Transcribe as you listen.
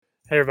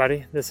Hey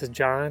everybody, this is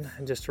John,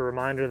 and just a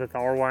reminder that the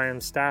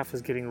RYM staff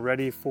is getting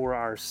ready for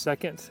our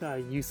second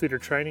youth leader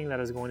training that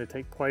is going to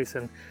take place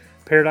in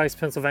Paradise,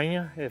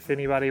 Pennsylvania. If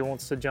anybody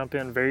wants to jump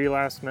in very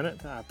last minute,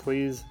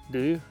 please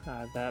do.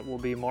 That will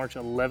be March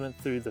 11th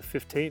through the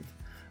 15th.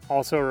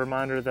 Also a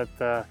reminder that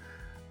the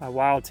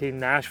Wild Team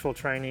Nashville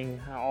training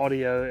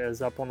audio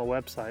is up on the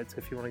website, so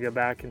if you want to go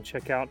back and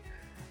check out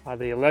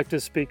the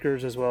elected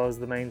speakers as well as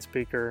the main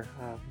speaker,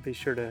 be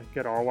sure to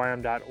go to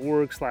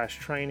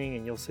rym.org/training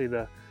and you'll see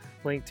the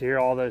link to hear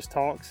all those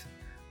talks.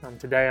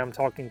 Today I'm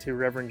talking to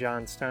Reverend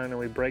John Stone, and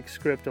we break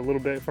script a little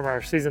bit from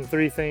our season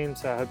 3 theme,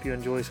 so I hope you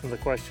enjoy some of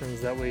the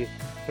questions that we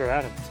throw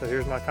at him. So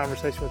here's my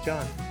conversation with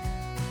John.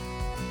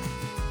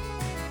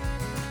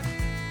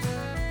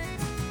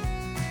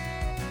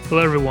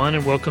 Hello everyone,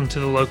 and welcome to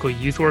The Local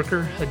Youth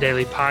Worker, a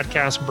daily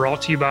podcast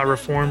brought to you by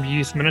Reformed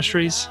Youth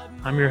Ministries.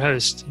 I'm your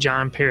host,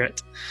 John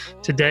Parrott.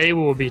 Today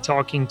we will be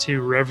talking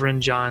to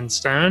Reverend John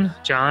Stone.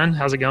 John,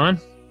 how's it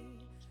going?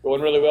 Going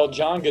really well,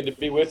 John. Good to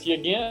be with you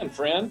again,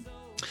 friend.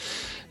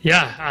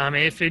 Yeah,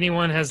 if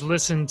anyone has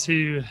listened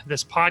to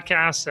this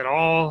podcast at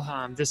all,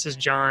 this is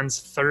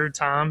John's third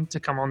time to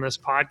come on this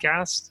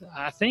podcast.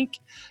 I think,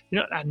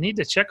 I need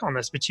to check on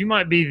this, but you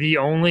might be the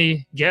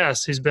only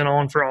guest who's been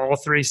on for all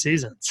 3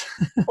 seasons.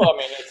 Well,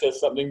 it says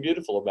something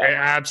beautiful about it.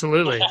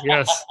 Absolutely,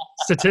 yes.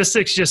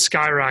 Statistics just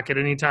skyrocket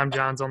anytime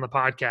John's on the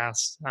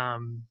podcast.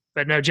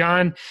 But no,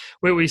 John,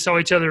 we saw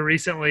each other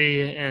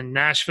recently in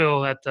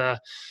Nashville at the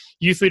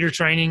youth leader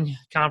training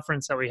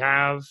conference that we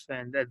have,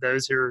 and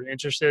those who are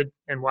interested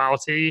in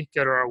YLT,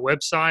 go to our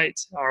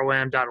website,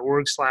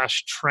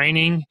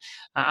 rym.org/training.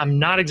 I'm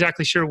not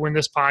exactly sure when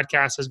this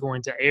podcast is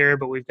going to air,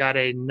 but we've got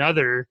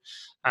another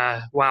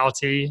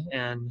YLT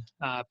in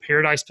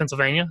Paradise,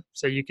 Pennsylvania,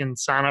 so you can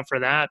sign up for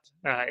that.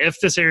 If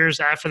this airs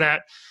after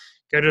that,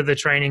 go to the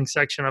training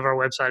section of our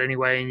website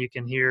anyway, and you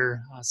can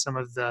hear some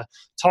of the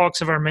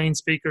talks of our main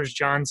speakers.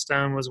 John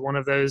Stone was one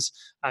of those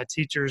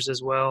teachers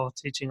as well,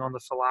 teaching on the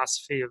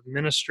philosophy of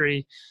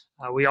ministry.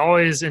 We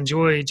always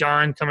enjoy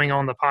John coming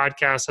on the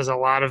podcast, has a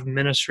lot of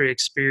ministry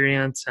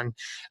experience. And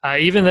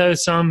even though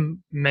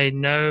some may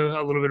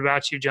know a little bit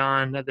about you,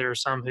 John, there are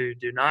some who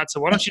do not. So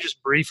why don't you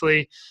just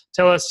briefly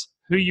tell us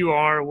who you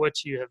are,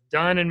 what you have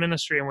done in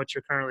ministry, and what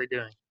you're currently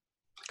doing?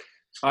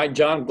 All right,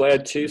 John,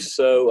 glad to.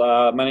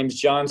 So my name is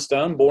John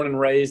Stone, born and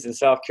raised in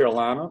South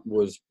Carolina,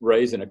 was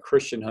raised in a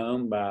Christian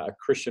home by a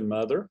Christian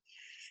mother,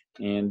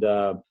 and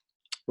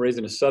raised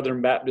in a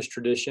Southern Baptist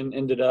tradition,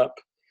 ended up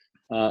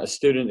a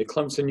student at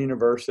Clemson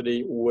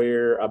University,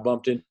 where I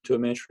bumped into a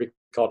ministry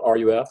called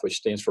RUF, which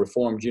stands for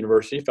Reformed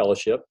University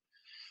Fellowship,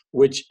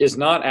 which is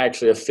not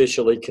actually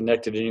officially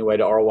connected in any way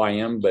to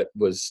RYM, but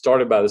was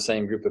started by the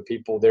same group of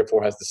people,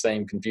 therefore has the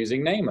same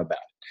confusing name about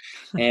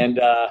it. And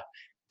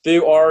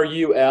through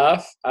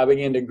RUF, I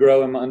began to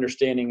grow in my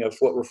understanding of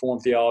what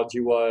Reformed theology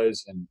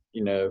was, and,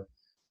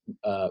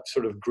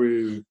 sort of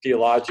grew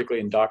theologically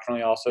and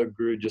doctrinally, also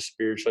grew just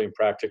spiritually and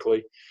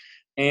practically.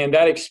 And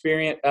that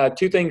experience,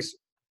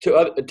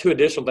 two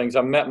additional things.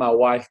 I met my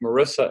wife,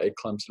 Marissa, at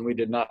Clemson. We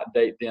did not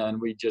date then.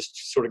 We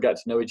just sort of got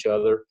to know each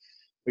other.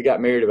 We got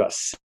married about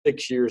 5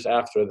 years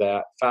after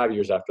that.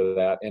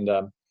 And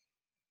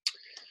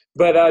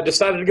but I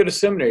decided to go to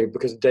seminary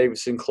because David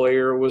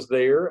Sinclair was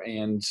there,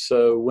 and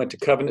so went to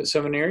Covenant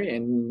Seminary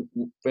and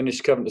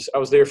finished Covenant. I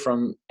was there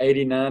from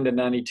 89 to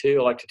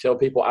 92. I like to tell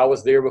people I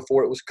was there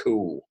before it was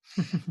cool.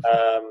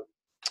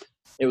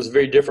 It was a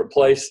very different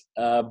place,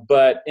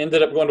 but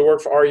ended up going to work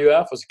for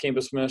RUF as a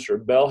campus minister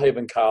at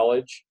Belhaven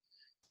College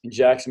in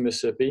Jackson,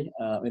 Mississippi,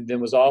 and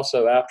then was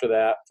also, after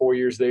that, 4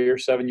 years there,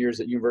 7 years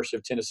at University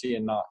of Tennessee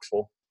in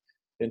Knoxville,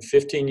 and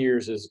 15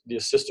 years as the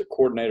assistant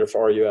coordinator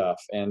for RUF.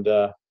 And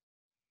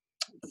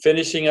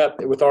finishing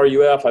up with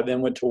RUF, I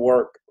then went to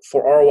work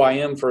for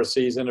RYM for a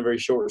season, a very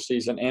short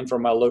season, and for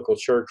my local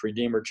church,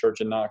 Redeemer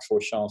Church in Knoxville,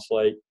 Sean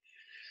Slate.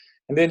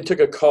 And then took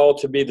a call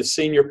to be the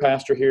senior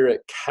pastor here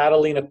at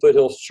Catalina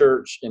Foothills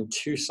Church in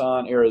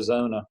Tucson,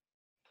 Arizona.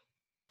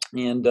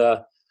 And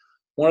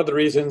one of the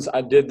reasons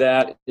I did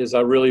that is I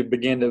really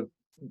began to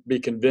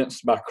be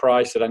convinced by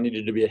Christ that I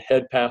needed to be a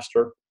head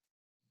pastor.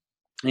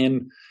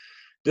 And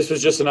this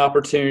was just an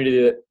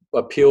opportunity that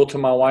appeal to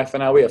my wife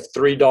and I. We have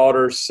 3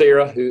 daughters.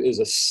 Sarah, who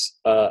is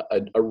a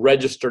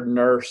registered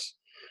nurse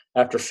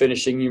after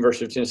finishing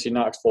University of Tennessee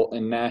Knoxville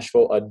in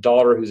Nashville, a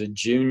daughter who's a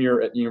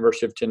junior at the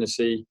University of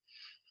Tennessee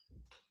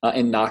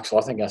in Knoxville.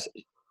 I think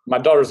my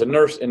daughter's a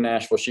nurse in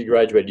Nashville. She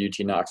graduated UT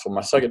Knoxville.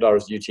 My second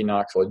daughter's UT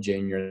Knoxville, a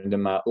junior, and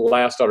then my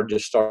last daughter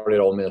just started at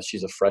Ole Miss.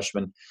 She's a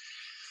freshman.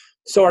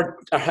 So our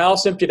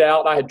house emptied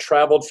out. I had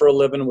traveled for a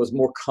living, was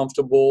more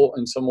comfortable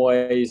in some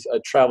ways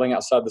traveling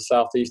outside the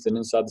Southeast than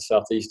inside the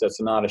Southeast.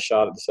 That's not a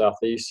shot at the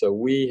Southeast. So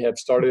we have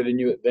started a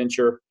new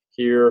adventure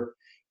here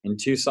in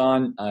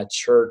Tucson, a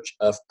church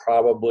of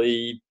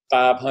probably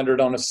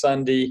 500 on a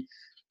Sunday.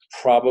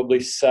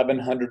 Probably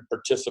 700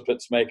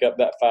 participants make up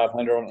that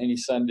 500 on any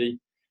Sunday.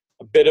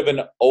 A bit of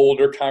an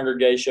older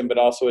congregation, but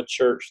also a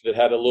church that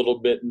had a little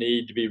bit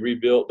need to be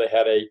rebuilt. They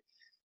had a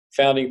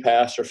founding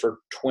pastor for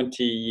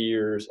 20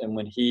 years, and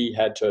when he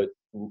had to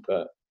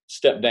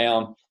stepped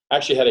down.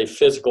 Actually had a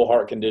physical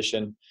heart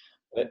condition.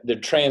 The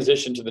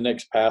transition to the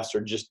next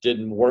pastor just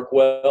didn't work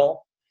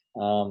well.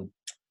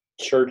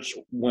 Church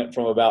went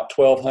from about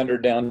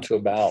 1,200 down to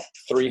about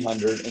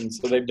 300, and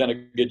so they've done a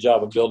good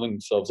job of building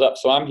themselves up.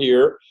 So I'm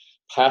here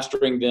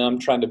pastoring them,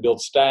 trying to build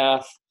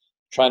staff,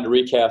 trying to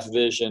recast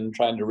vision,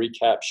 trying to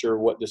recapture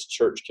what this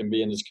church can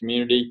be in this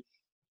community.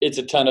 It's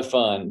a ton of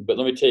fun, but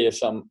let me tell you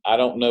something. I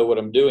don't know what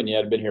I'm doing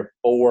yet. I've been here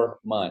 4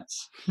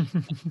 months.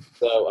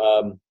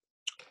 So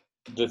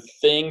the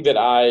thing that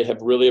I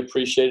have really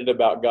appreciated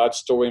about God's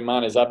story in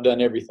mine is I've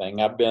done everything.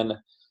 I've been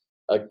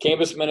a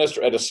campus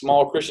minister at a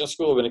small Christian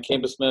school. I've been a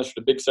campus minister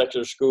at a big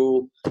secular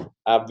school.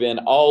 I've been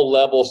all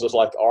levels of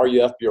like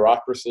RUF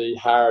bureaucracy,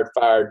 hired,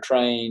 fired,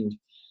 trained,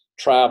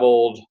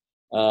 traveled.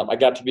 I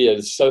got to be an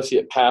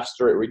associate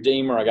pastor at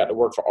Redeemer. I got to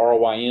work for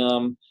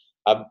RYM.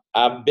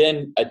 I've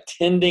been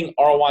attending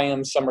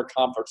RYM summer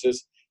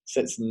conferences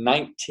since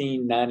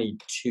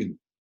 1992.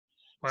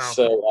 Wow.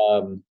 So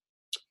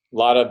a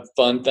lot of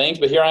fun things,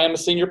 but here I am a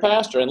senior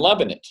pastor and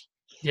loving it.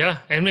 Yeah,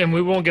 and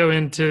we won't go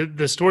into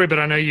the story, but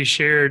I know you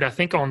shared, I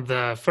think on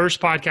the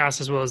first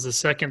podcast as well as the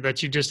second,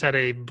 that you just had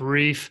a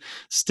brief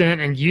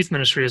stint in youth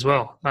ministry as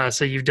well.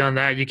 So you've done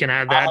that. You can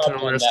add that to the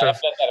list. I've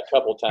done that a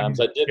couple of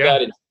times. I did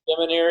that in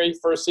seminary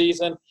for a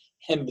season,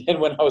 and then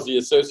when I was the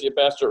associate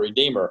pastor at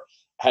Redeemer,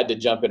 I had to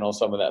jump in on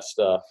some of that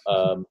stuff.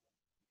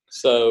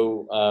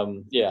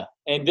 Yeah.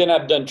 And then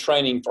I've done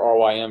training for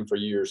RYM for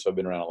years, so I've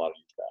been around a lot of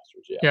youth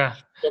pastors. Yeah.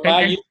 So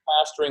my youth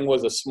pastoring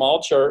was a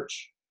small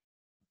church,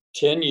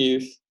 10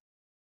 youth,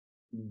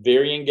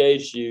 very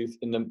engaged youth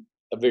in a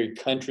very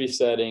country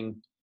setting.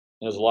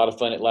 It was a lot of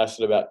fun. It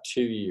lasted about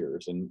 2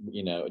 years, and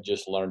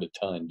just learned a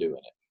ton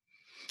doing it.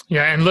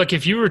 Yeah, and look,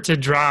 if you were to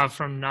drive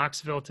from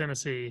Knoxville,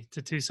 Tennessee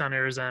to Tucson,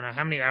 Arizona,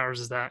 how many hours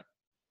is that?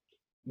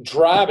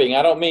 Driving,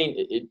 I don't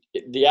mean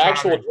the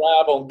actual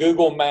drive on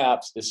Google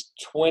Maps is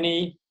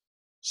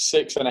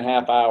 26 and a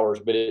half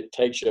hours, but it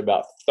takes you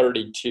about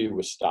 32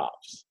 with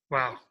stops.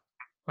 Wow.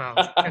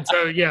 And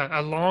so,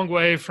 a long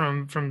way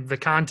from the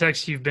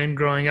context you've been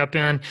growing up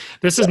in.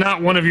 This is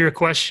not one of your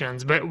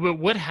questions, but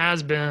what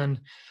has been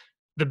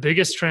the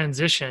biggest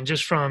transition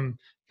just from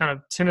kind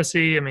of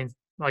Tennessee, I mean,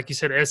 like you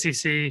said,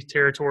 SEC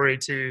territory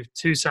to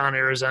Tucson,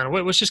 Arizona?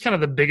 What's just kind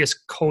of the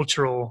biggest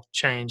cultural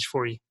change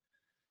for you?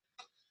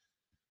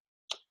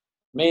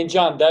 Man,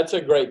 John, that's a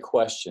great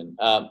question.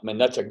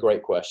 That's a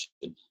great question.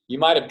 You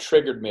might have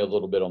triggered me a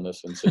little bit on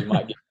this one, so you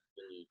might get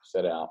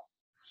set out.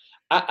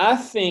 I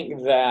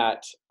think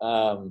that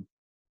I'd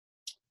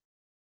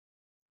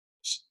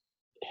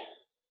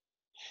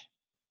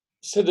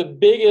say the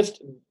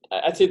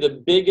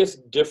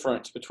biggest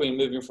difference between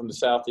moving from the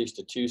Southeast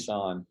to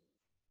Tucson,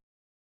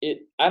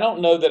 I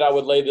don't know that I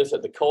would lay this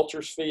at the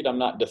culture's feet. I'm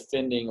not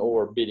defending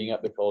or beating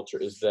up the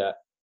culture, is that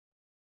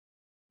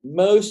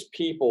most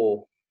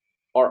people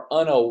are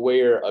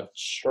unaware of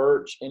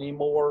church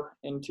anymore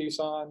in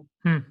Tucson.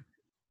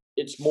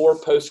 It's more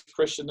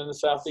post-Christian in the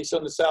Southeast. So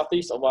in the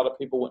Southeast, a lot of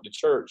people went to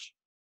church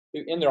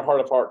who in their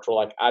heart of hearts were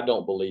like, I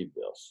don't believe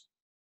this.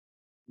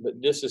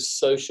 But this is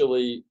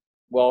socially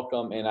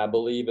welcome, and I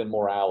believe in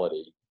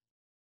morality.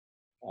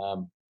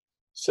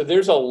 So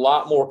there's a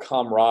lot more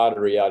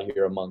camaraderie out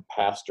here among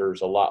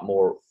pastors, a lot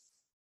more.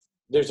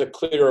 There's a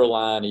clearer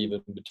line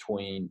even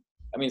between,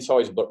 it's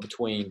always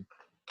between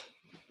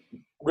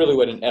really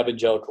what an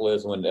evangelical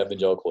is and what an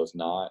evangelical is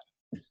not.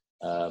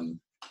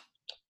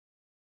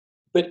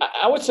 But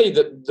I would say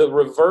that the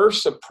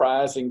reverse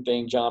surprising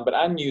thing, John, but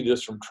I knew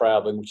this from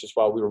traveling, which is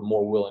why we were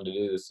more willing to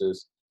do this,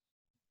 is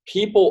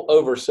people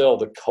oversell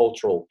the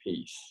cultural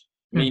piece,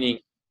 meaning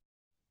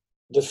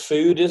the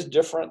food is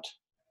different.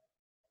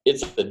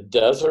 It's a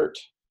desert,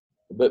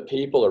 but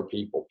people are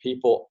people.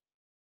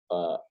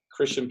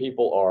 Christian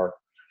people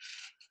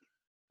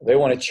they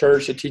want a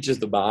church that teaches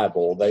the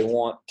Bible. They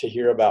want to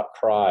hear about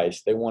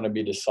Christ. They want to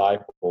be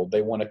discipled.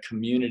 They want a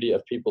community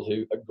of people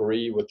who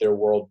agree with their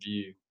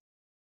worldview.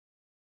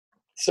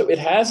 So it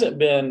has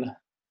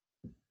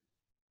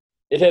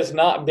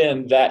not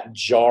been that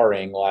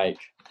jarring, like,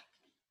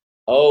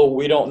 oh,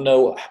 we don't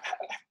know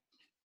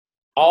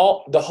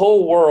the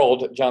whole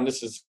world. John,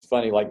 this is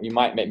funny. Like, you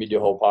might make me do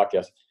a whole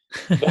podcast.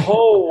 The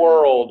whole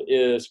world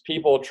is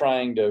people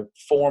trying to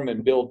form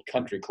and build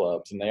country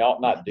clubs, and they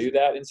ought not do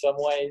that in some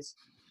ways.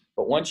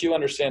 But once you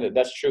understand that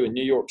that's true in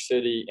New York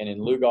City and in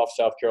Lugoff,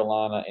 South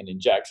Carolina, and in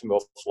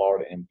Jacksonville,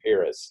 Florida, and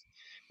Paris,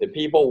 that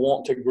people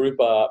want to group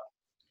up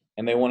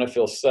and they want to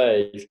feel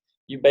safe,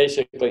 you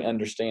basically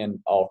understand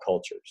all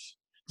cultures.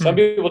 Some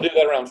people do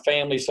that around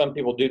family. Some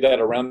people do that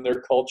around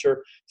their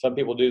culture. Some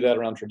people do that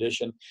around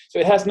tradition. So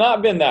it has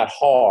not been that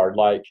hard.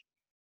 Like,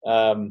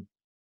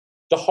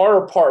 the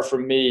harder part for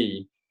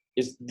me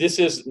is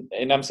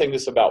and I'm saying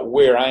this about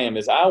where I am,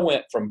 is I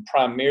went from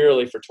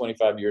primarily for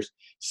 25 years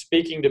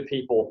speaking to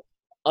people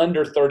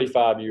under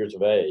 35 years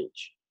of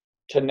age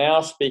to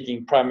now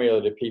speaking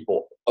primarily to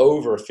people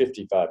over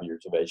 55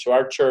 years of age. So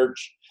our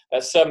church,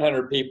 that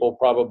 700 people,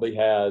 probably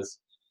has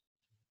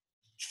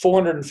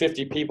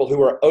 450 people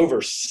who are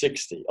over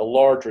 60, a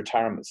large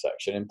retirement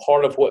section. And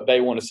part of what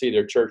they want to see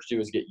their church do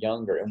is get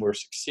younger, and we're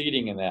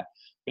succeeding in that.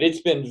 But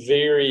it's been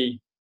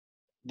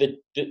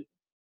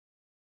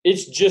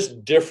it's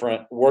just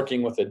different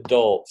working with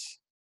adults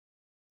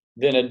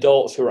than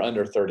adults who are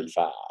under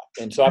 35.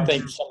 And so I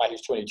think somebody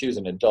who's 22 is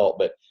an adult,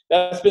 but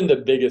that's been the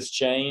biggest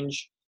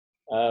change.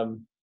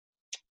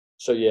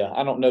 So yeah,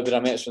 I don't know that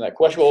I'm answering that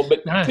question well,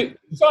 but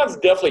Tucson's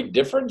definitely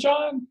different,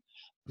 John,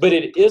 but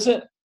it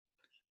isn't.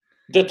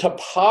 The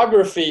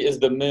topography is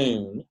the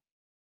moon.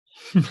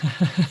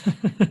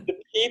 The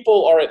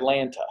people are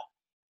Atlanta.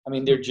 I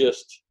mean,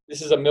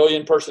 this is a 1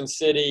 million person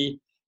city.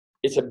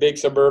 It's a big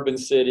suburban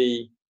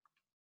city.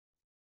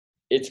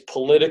 It's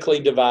politically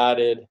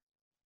divided.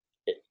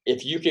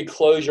 If you could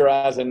close your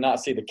eyes and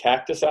not see the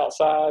cactus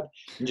outside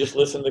and just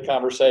listen to the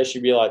conversation,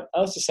 you'd be like,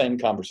 oh, it's the same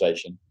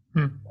conversation.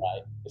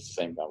 Right? It's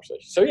the same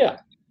conversation. So yeah.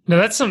 No,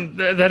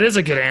 that is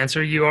a good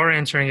answer. You are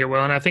answering it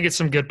well. And I think it's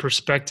some good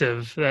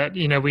perspective that,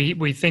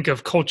 we think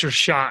of culture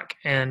shock,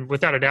 and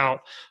without a doubt,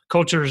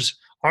 cultures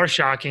are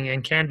shocking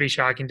and can be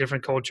shocking,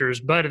 different cultures.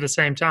 But at the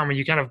same time, when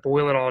you kind of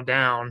boil it all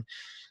down,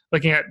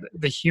 looking at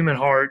the human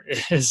heart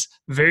is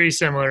very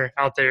similar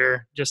out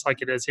there, just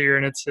like it is here.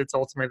 And it's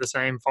ultimately the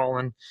same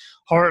fallen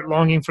heart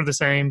longing for the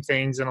same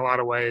things in a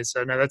lot of ways.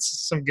 So no,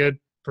 that's some good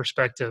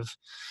perspective.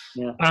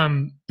 Yeah.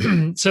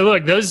 So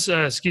look, those,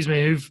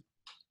 who've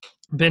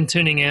been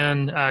tuning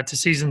in to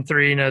season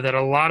 3, know that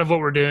a lot of what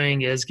we're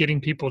doing is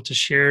getting people to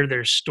share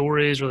their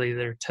stories, really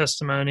their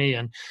testimony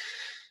and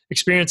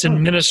experience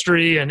in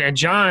ministry. And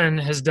John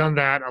has done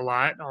that a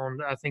lot on,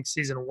 I think,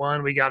 season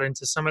 1, we got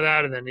into some of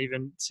that. And then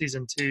even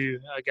season 2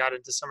 got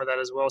into some of that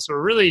as well. So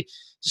we're really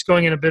just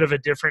going in a bit of a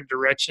different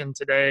direction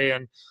today.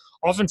 And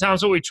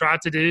oftentimes what we try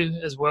to do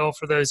as well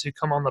for those who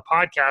come on the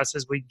podcast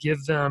is we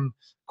give them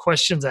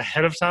questions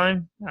ahead of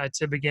time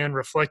to begin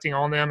reflecting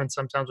on them. And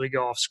sometimes we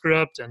go off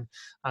script, and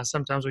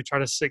sometimes we try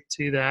to stick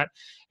to that.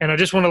 And I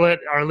just want to let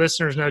our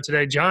listeners know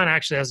today, John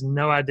actually has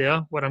no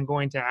idea what I'm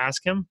going to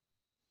ask him.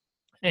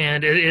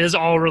 And it is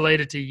all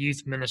related to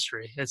youth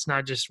ministry. It's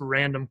not just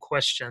random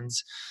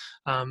questions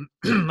about,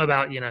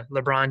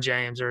 LeBron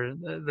James or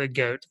the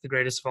GOAT, the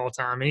greatest of all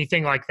time,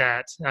 anything like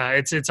that.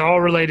 It's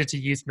all related to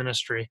youth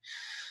ministry.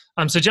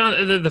 So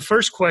John, the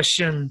first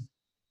question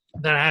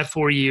that I have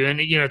for you,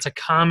 and it's a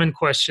common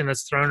question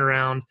that's thrown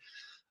around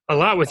a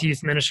lot with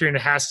youth ministry, and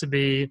it has to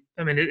be,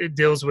 it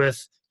deals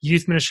with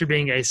youth ministry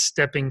being a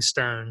stepping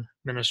stone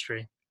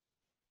ministry.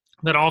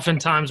 But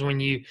oftentimes when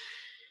you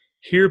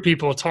hear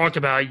people talk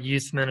about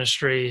youth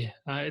ministry,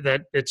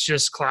 that it's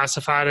just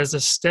classified as a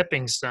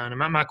stepping stone.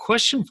 And my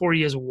question for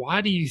you is, why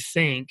do you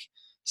think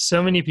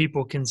so many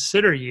people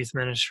consider youth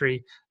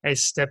ministry a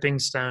stepping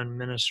stone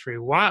ministry?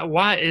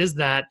 Why is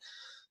that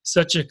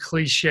such a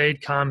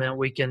cliched comment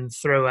we can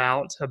throw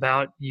out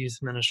about youth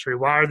ministry?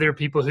 Why are there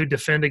people who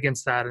defend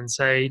against that and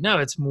say, no,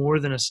 it's more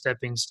than a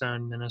stepping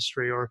stone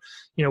ministry? Or,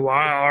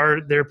 why are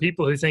there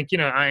people who think,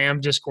 I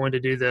am just going to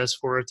do this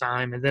for a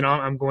time and then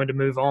I'm going to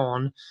move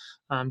on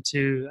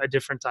to a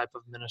different type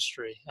of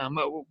ministry?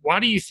 Why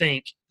do you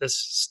think this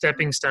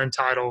stepping stone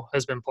title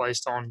has been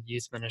placed on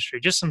youth ministry?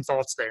 Just some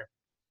thoughts there.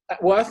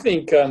 Well, I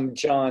think,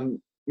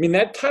 John,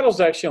 that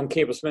title's actually on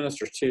Campus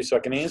Ministers too, so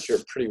I can answer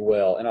it pretty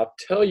well. And I'll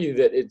tell you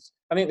that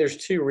I think there's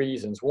 2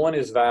 reasons. One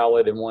is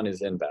valid and one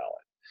is invalid.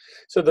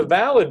 So the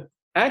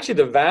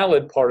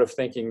valid part of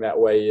thinking that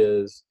way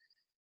is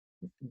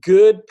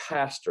good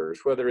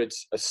pastors, whether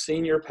it's a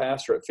senior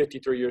pastor at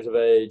 53 years of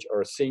age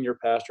or a senior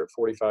pastor at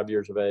 45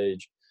 years of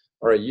age,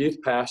 or a youth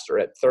pastor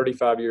at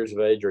 35 years of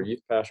age, or a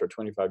youth pastor at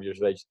 25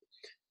 years of age,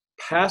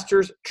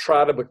 pastors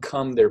try to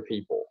become their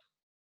people.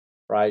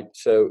 Right.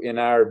 So in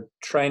our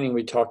training,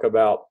 we talk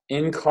about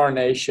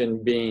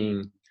incarnation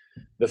being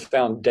the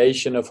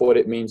foundation of what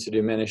it means to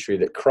do ministry,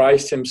 that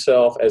Christ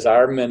himself, as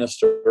our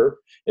minister,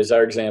 as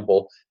our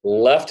example,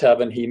 left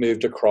heaven. He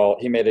moved across.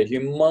 He made a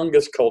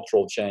humongous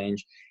cultural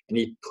change, and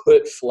he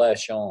put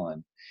flesh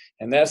on.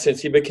 In that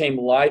sense, he became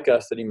like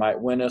us that he might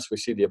win us. We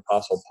see the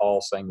Apostle Paul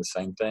saying the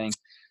same thing.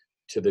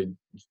 To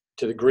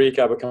the Greek,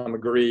 I become a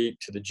Greek.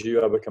 To the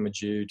Jew, I become a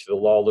Jew. To the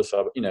lawless,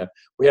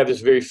 we have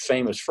this very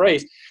famous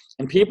phrase.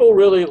 And people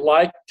really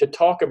like to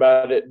talk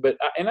about it,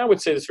 and I would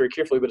say this very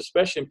carefully, but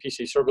especially in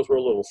PC circles, we're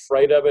a little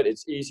afraid of it.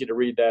 It's easy to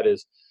read that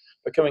as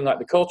becoming like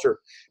the culture.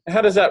 And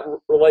how does that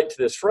relate to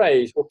this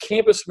phrase? Well,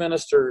 campus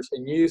ministers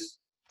and youth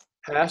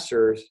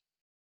pastors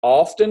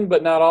often,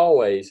 but not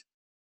always,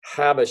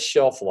 have a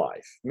shelf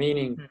life,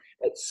 meaning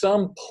at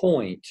some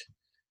point,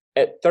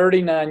 at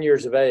 39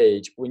 years of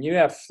age, when you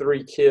have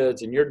 3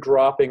 kids and you're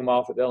dropping them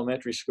off at the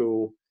elementary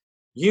school,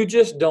 you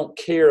just don't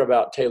care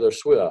about Taylor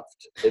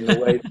Swift in the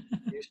way that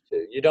you used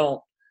to. You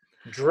don't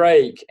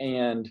Drake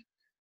and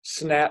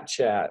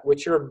Snapchat,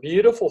 which are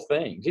beautiful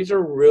things. These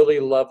are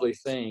really lovely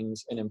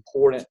things and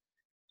important.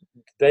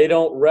 They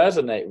don't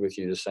resonate with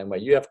you the same way.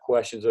 You have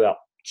questions about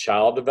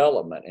child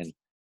development, and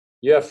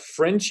you have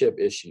friendship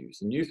issues.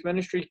 And youth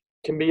ministry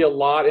can be a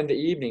lot in the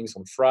evenings,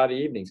 on Friday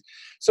evenings.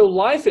 So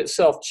life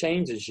itself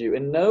changes you.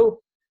 And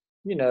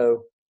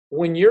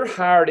when you're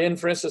hired in,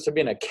 for instance, to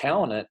be an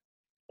accountant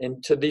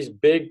into these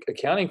big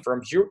accounting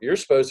firms, you're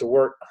supposed to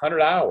work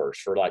 100 hours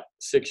for like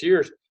 6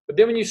 years. But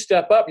then when you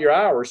step up, your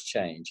hours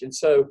change. And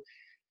so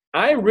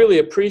I really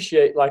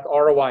appreciate like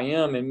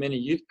ROIM and many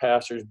youth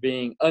pastors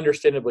being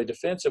understandably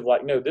defensive,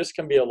 like, no, this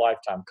can be a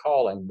lifetime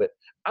calling. But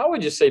I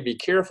would just say be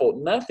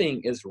careful.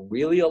 Nothing is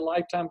really a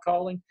lifetime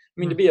calling. I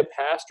mean, to be a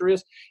pastor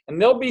is,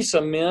 and there'll be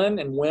some men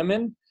and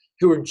women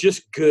who are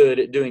just good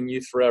at doing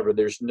youth forever.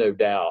 There's no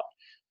doubt.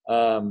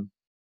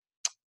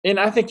 And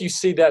I think you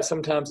see that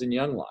sometimes in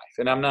Young Life.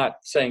 And I'm not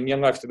saying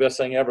Young Life's the best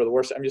thing ever, the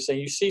worst. I'm just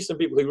saying you see some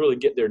people who really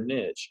get their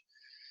niche.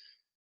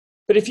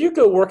 But if you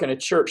go work in a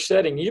church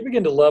setting, you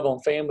begin to love on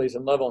families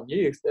and love on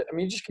youth. I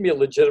mean, it just can be a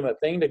legitimate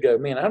thing to go,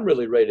 man, I'm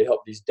really ready to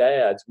help these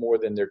dads more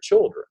than their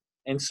children.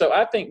 And so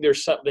I think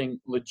there's something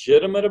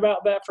legitimate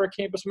about that for a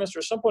campus minister.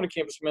 At some point, a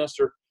campus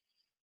minister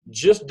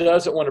just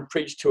doesn't want to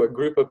preach to a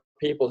group of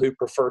people who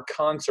prefer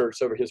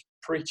concerts over his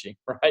preaching,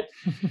 right?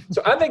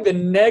 So I think the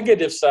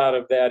negative side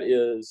of that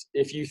is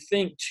if you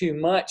think too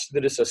much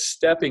that it's a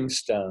stepping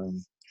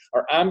stone,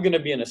 or I'm going to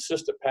be an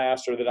assistant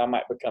pastor that I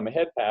might become a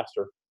head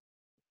pastor.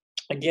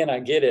 Again, I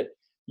get it.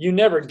 You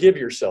never give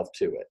yourself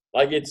to it.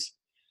 Like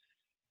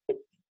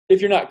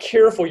if you're not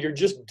careful, you're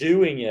just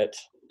doing it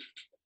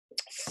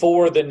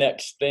for the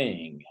next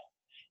thing.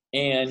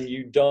 And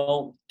you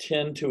don't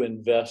tend to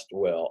invest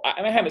well.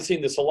 I haven't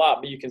seen this a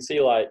lot, but you can see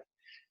like,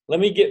 let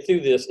me get through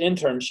this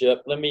internship.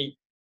 Let me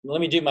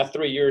do my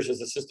 3 years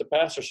as assistant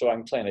pastor so I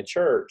can plant a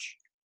church.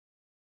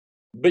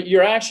 But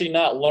you're actually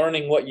not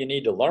learning what you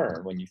need to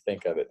learn when you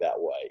think of it that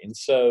way. And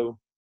so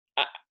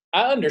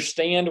I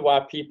understand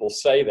why people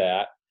say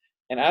that.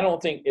 And I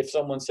don't think if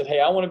someone said, hey,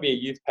 I want to be a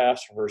youth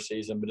pastor for a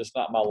season, but it's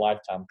not my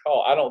lifetime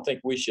call, I don't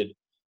think we should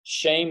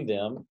shame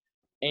them.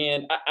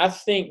 And I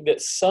think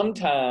that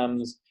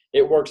sometimes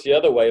it works the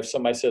other way. If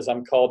somebody says,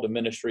 I'm called to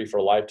ministry for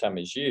a lifetime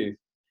as youth,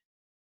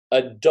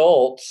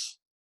 adults,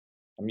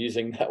 I'm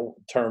using that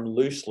term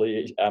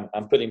loosely,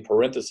 I'm putting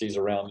parentheses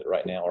around it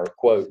right now, or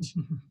quotes,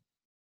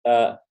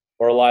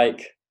 or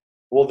like,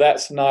 well,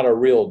 that's not a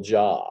real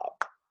job.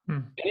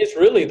 And it's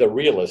really the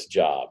realest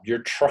job.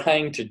 You're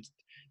trying to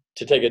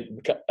take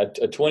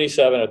a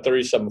 27, a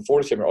 37, a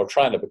 47-year-old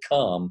trying to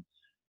become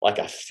like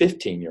a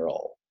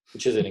 15-year-old,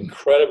 which is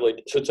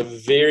so it's a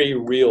very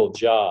real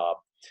job.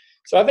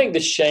 So I think the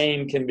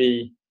shame can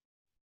be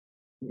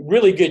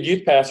really good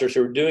youth pastors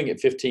who are doing it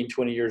 15,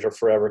 20 years or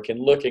forever can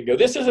look and go,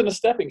 this isn't a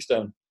stepping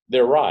stone.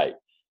 They're right.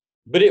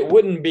 But it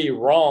wouldn't be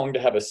wrong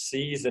to have a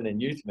season in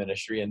youth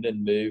ministry and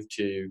then move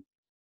to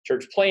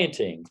church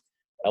planting.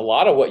 A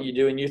lot of what you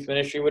do in youth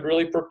ministry would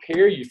really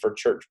prepare you for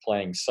church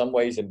planting, some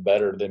ways and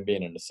better than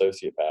being an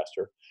associate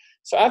pastor.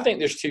 So I think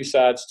there's two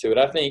sides to it.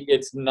 I think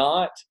it's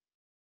not,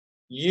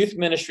 youth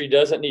ministry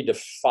doesn't need to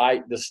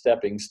fight the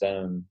stepping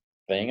stone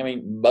thing. I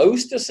mean,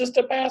 most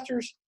assistant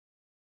pastors,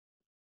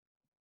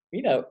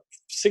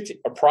 60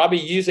 are probably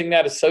using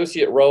that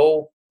associate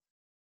role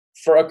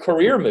for a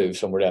career move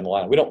somewhere down the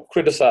line. We don't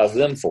criticize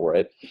them for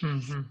it.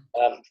 Mm-hmm.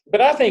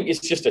 But I think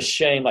it's just a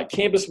shame. Like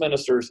campus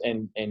ministers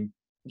and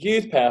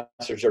youth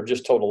pastors are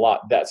just told a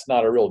lot. That's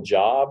not a real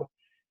job.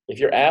 If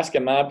you're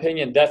asking my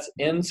opinion, that's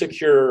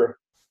insecure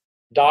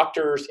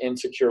doctors,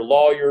 insecure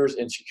lawyers,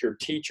 insecure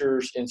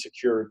teachers,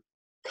 insecure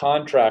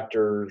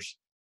contractors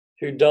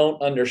who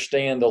don't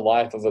understand the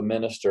life of a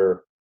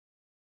minister,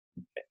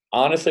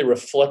 honestly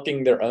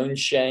reflecting their own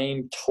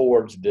shame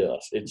towards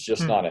this. It's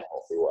just not a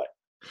healthy way.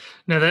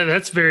 No,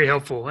 that's very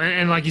helpful.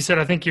 And like you said,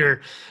 I think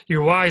you're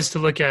wise to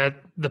look at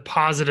the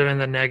positive and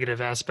the negative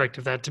aspect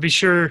of that. To be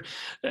sure,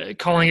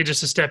 calling it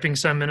just a stepping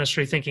stone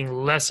ministry, thinking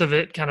less of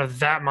it, kind of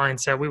that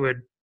mindset, we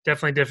would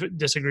definitely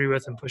disagree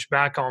with and push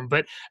back on.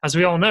 But as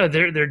we all know,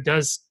 there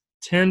does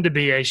tend to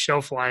be a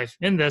shelf life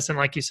in this. And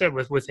like you said,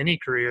 with any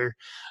career.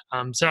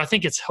 So I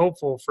think it's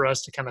helpful for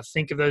us to kind of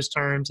think of those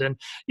terms and,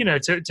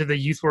 to the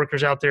youth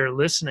workers out there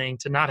listening,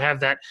 to not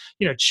have that,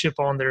 chip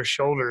on their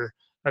shoulder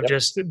of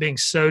just being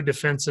so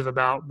defensive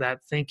about that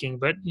thinking,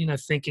 but,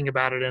 thinking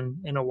about it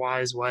in a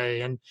wise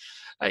way. And,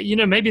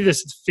 maybe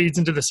this feeds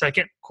into the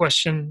second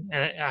question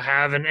I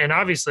have. And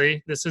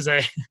obviously this is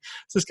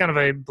kind of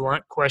a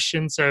blunt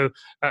question. So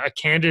a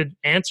candid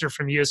answer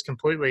from you is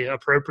completely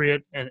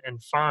appropriate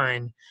and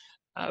fine.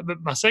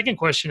 But my second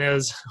question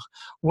is,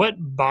 what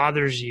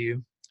bothers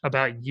you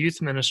about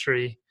youth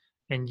ministry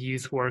and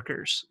youth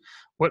workers?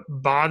 What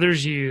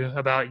bothers you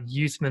about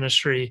youth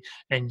ministry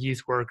and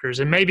youth workers?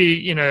 And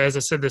maybe, as I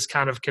said, this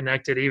kind of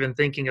connected, even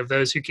thinking of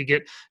those who could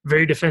get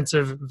very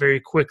defensive very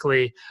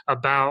quickly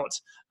about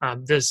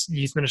this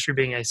youth ministry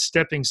being a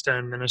stepping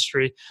stone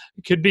ministry.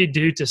 It could be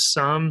due to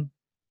some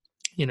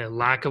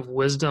lack of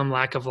wisdom,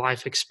 lack of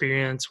life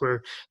experience,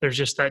 where there's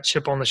just that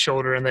chip on the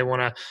shoulder and they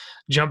want to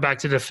jump back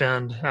to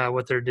defend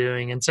what they're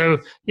doing. And so,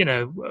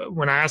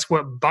 when I ask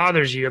what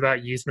bothers you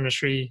about youth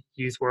ministry,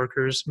 youth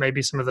workers,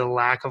 maybe some of the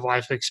lack of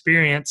life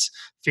experience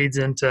feeds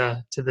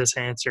into this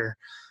answer.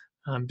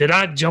 Did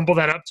I jumble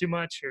that up too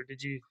much, or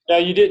did you? No,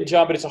 you didn't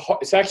jump it.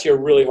 It's actually a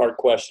really hard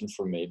question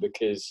for me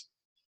because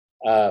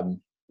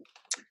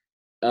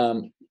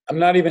I'm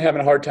not even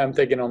having a hard time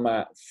thinking on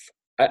my,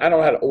 I don't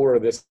know how to order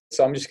this,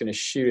 so I'm just going to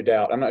shoot it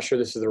out. I'm not sure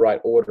this is the right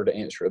order to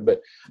answer it,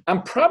 but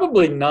I'm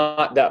probably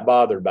not that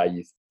bothered by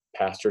youth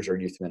pastors or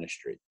youth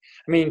ministry.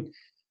 I mean,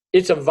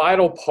 it's a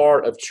vital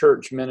part of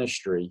church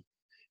ministry.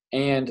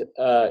 And,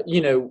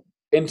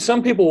 and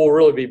some people will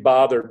really be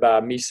bothered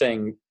by me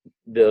saying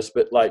this,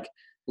 but like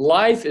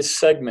life is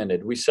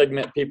segmented. We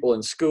segment people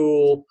in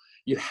school.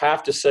 You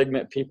have to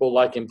segment people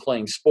like in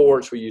playing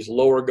sports. We use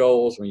lower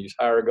goals, we use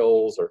higher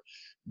goals, or,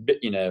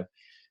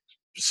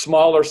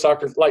 smaller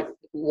soccer. Like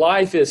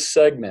life is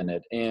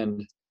segmented.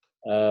 And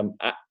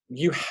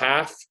you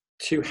have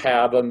to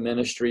have a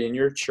ministry in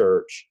your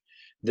church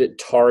that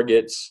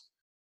targets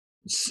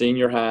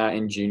senior high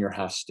and junior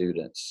high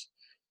students.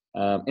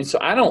 And so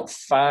I don't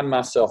find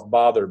myself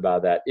bothered by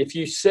that. If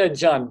you said,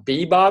 John,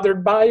 be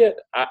bothered by it,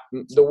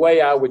 the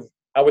way I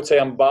would say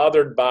I'm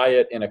bothered by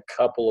it in a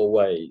couple of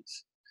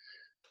ways.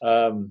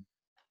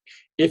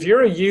 If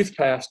you're a youth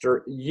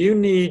pastor, you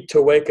need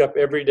to wake up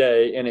every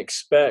day and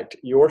expect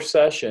your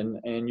session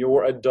and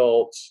your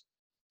adults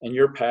and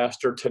your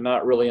pastor to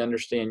not really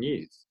understand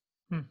youth.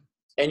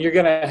 And you're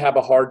going to have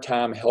a hard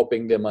time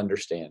helping them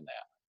understand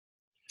that.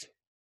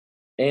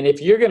 And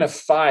if you're going to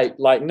fight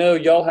like, no,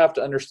 y'all have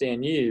to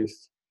understand youth,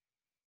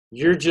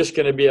 you're just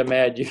going to be a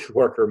mad youth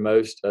worker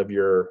most of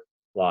your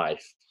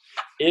life.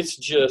 It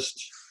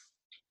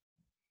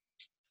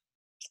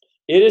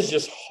is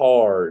just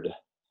hard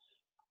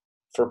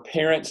for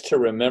parents to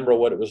remember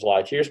what it was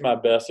like. Here's my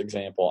best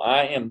example.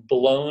 I am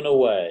blown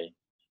away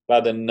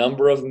by the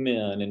number of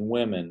men and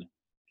women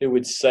who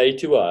would say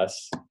to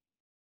us,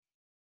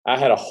 I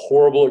had a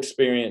horrible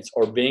experience,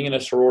 or being in a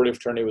sorority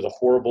fraternity was a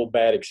horrible,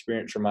 bad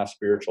experience for my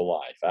spiritual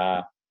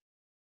life.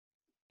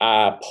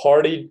 I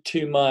partied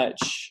too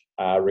much.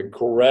 I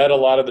regret a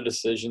lot of the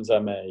decisions I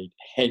made,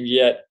 and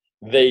yet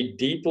they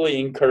deeply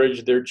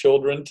encourage their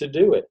children to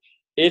do it.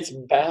 It's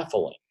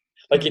baffling.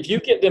 Like if you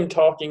get them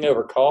talking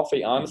over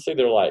coffee, honestly,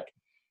 they're like,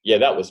 yeah,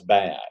 that was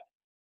bad.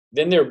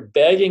 Then they're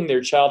begging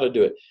their child to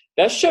do it.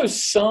 That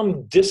shows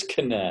some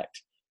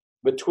disconnect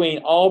between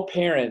all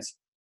parents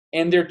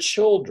and their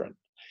children.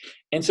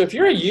 And so if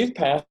you're a youth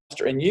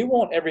pastor and you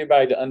want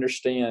everybody to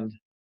understand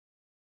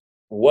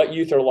what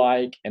youth are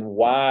like and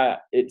why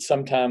it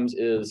sometimes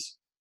is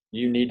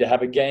you need to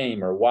have a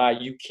game, or why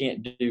you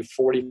can't do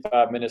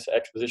 45 minutes of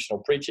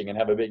expositional preaching and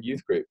have a big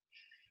youth group,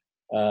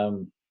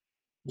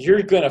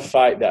 you're going to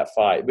fight that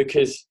fight,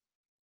 because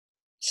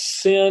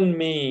sin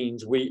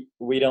means we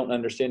don't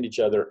understand each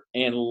other,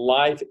 and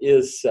life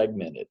is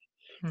segmented.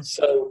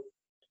 So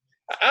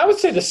I would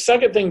say the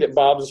second thing that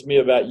bothers me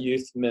about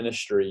youth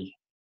ministry,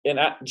 and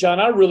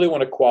John, I really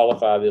want to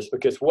qualify this,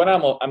 because what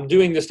I'm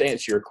doing this to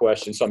answer your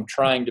question, so I'm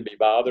trying to be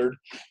bothered,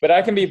 but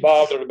I can be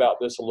bothered about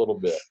this a little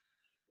bit.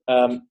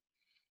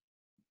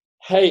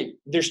 Hey,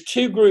 there's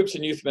two groups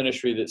in youth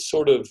ministry that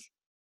sort of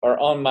are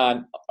on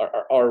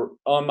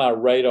my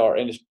radar,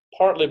 and it's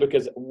partly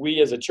because we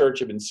as a church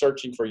have been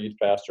searching for a youth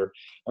pastor,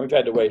 and we've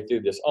had to wade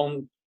through this.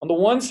 On the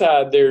one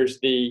side, there's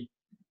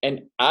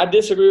and I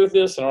disagree with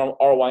this, and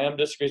RYM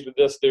disagrees with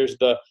this,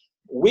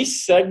 we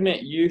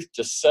segment youth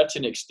to such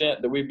an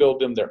extent that we build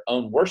them their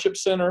own worship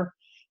center,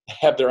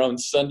 have their own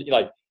Sunday,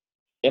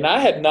 and I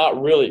had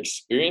not really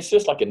experienced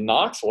this. Like in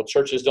Knoxville,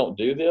 churches don't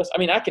do this. I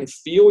mean, I can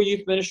feel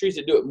youth ministries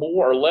that do it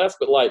more or less,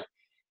 but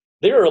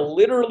there are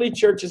literally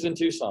churches in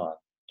Tucson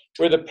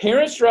where the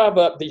parents drive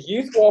up, the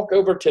youth walk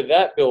over to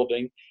that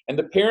building, and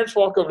the parents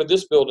walk over to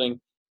this building.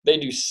 They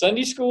do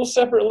Sunday school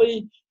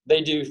separately,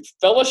 they do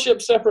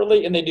fellowship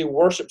separately, and they do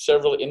worship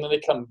separately, and then they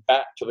come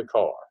back to the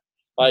car.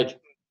 Like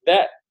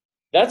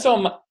that's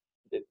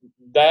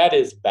that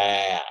is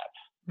bad.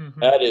 Mm-hmm.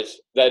 That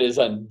is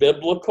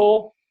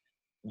unbiblical.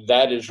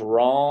 That is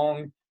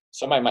wrong.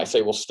 Somebody might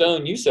say, well,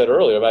 Stone, you said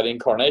earlier about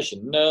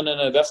incarnation.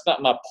 No, that's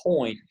not my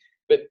point.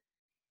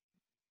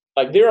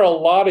 But there are a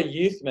lot of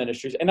youth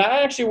ministries, and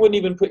I actually wouldn't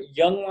even put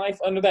Young Life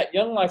under that.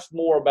 Young Life's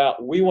more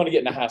about, we want to get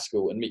into high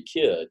school and meet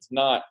kids,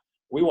 not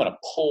we want to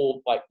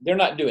pull, they're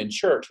not doing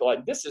church,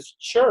 but this is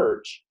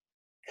church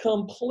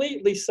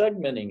completely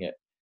segmenting it.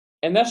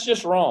 And that's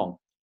just wrong.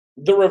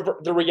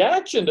 The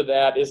reaction to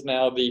that is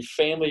now the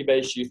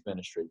family-based youth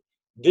ministry.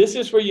 This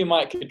is where you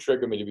might could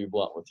trigger me, to be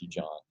blunt with you,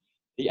 John.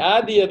 The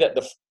idea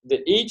that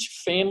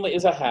each family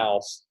is a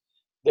house,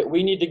 that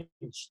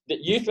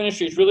youth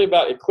ministry is really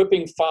about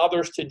equipping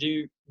fathers to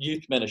do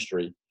youth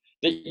ministry.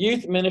 That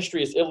youth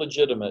ministry is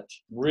illegitimate,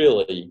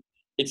 really.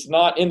 It's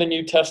not in the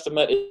New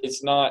Testament.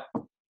 It's not,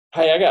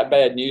 hey, I got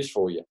bad news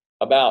for you.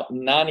 About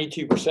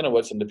 92% of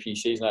what's in the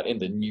PC is not in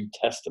the New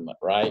Testament,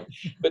 right?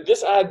 But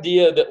this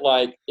idea that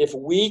if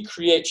we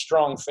create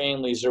strong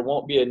families, there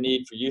won't be a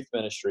need for youth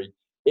ministry,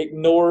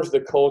 ignores the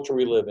culture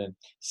we live in.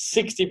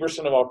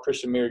 60% of all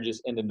Christian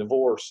marriages end in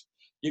divorce.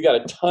 You got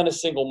a ton of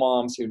single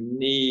moms who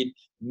need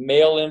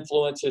male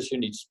influences, who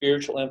need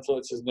spiritual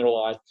influences in their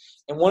life.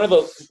 And one of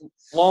the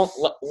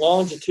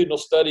longitudinal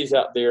studies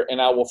out there,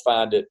 and I will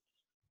find it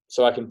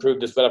so I can prove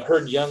this, but I've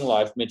heard Young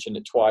Life mention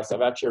it twice.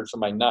 I've actually heard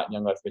somebody not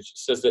Young Life mention it.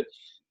 Says that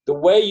the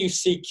way you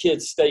see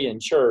kids stay in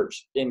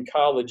church, in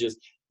colleges,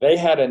 they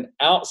had an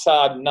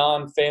outside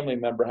non-family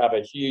member have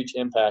a huge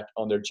impact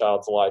on their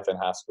child's life in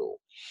high school.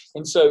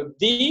 And so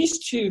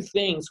these two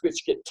things,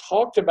 which get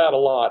talked about a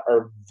lot,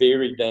 are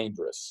very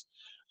dangerous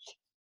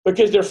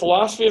because they're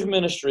philosophy of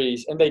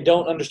ministries and they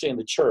don't understand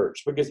the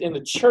church. Because in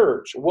the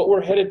church, what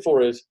we're headed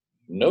for is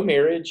no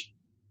marriage,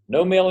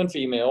 no male and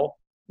female,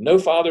 no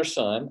father,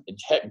 son. And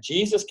heck,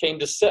 Jesus came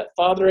to set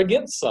father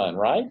against son,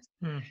 right?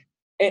 And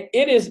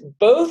it is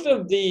both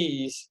of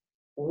these.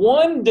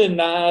 One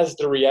denies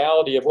the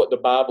reality of what the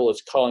Bible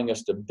is calling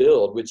us to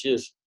build, which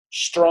is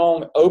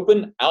strong,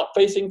 open,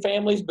 out-facing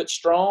families, but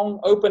strong,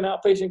 open,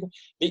 out-facing.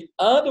 The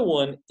other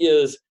one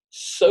is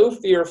so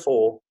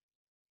fearful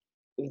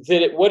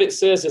that what it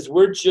says is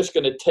we're just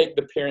going to take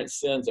the parents'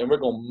 sins and we're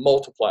going to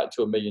multiply it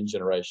to 1 million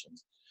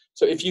generations.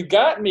 So if you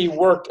got me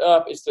worked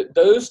up, it's that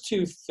those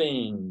two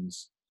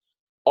things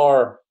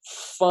are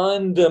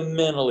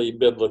fundamentally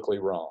biblically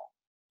wrong.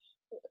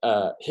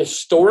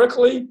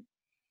 Historically,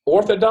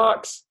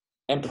 orthodox,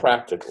 and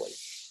practically.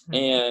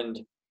 And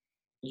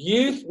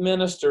youth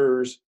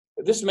ministers,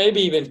 this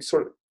maybe even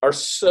sort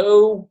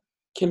of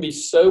can be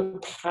so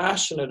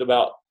passionate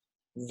about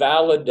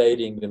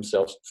validating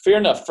themselves. Fair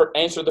enough, for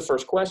answer the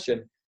first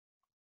question,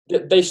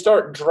 they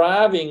start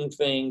driving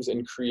things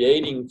and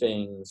creating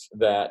things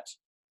that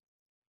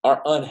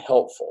are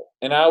unhelpful.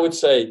 And I would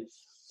say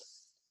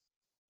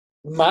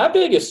my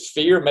biggest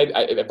fear, maybe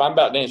if I'm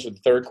about to answer the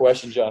third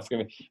question, John,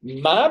 forgive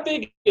me. My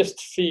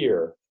biggest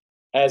fear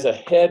as a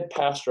head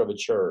pastor of a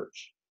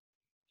church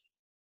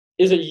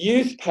is a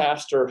youth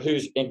pastor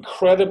who's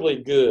incredibly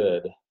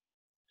good,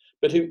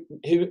 but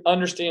who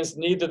understands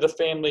neither the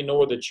family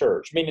nor the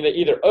church, meaning they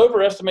either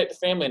overestimate the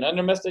family and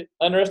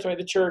underestimate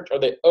the church, or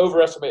they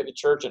overestimate the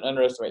church and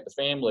underestimate the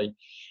family,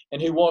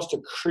 and who wants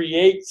to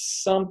create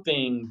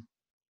something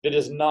that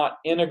is not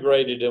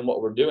integrated in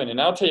what we're doing. And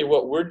I'll tell you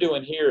what we're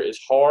doing here is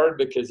hard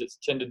because it's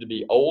tended to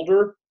be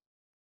older.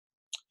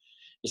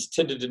 It's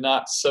tended to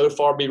not so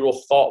far be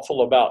real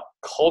thoughtful about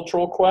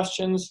cultural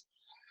questions.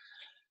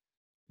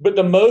 But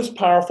the most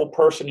powerful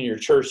person in your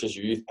church is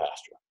your youth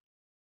pastor.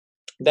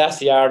 That's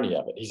the irony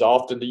of it. He's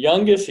often the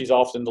youngest, he's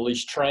often the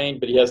least trained,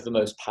 but he has the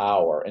most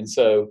power. And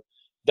so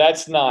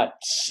that's not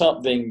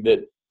something that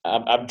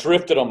I've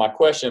drifted on my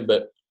question,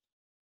 but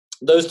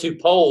those two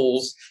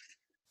poles,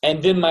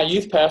 and then my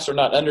youth pastor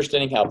not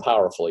understanding how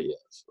powerful he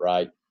is,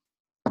 right?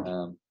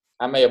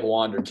 I may have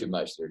wandered too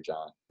much there,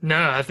 John.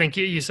 No, I think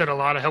you said a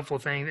lot of helpful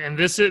things, and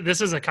this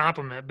is a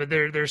compliment. But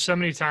there's so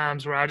many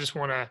times where I just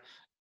want to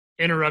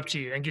interrupt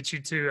you and get you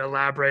to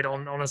elaborate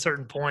on a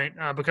certain point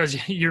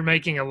because you're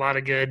making a lot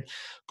of good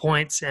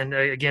points. And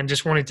again,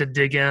 just wanted to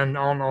dig in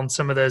on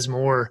some of those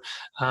more.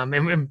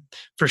 And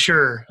for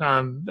sure,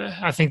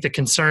 I think the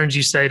concerns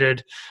you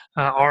stated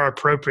are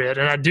appropriate.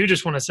 And I do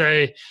just want to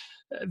say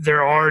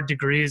there are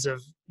degrees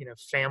of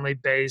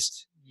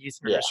family-based youth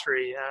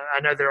ministry. I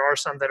know there are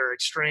some that are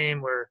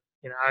extreme where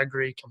I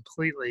agree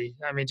completely.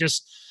 I mean,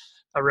 just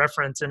a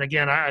reference. And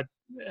again,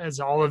 as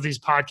all of these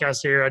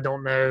podcasts here, I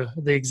don't know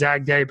the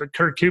exact day, but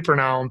Kurt Cooper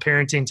and I on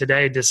Parenting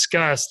Today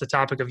discussed the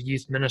topic of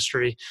youth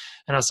ministry.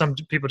 And some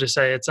people just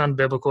say it's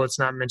unbiblical, it's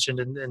not mentioned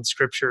in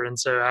Scripture. And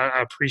so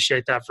I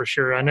appreciate that for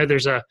sure. I know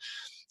there's a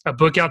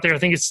book out there, I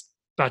think it's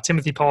by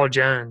Timothy Paul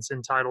Jones,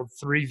 entitled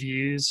 3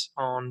 Views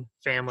on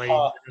Family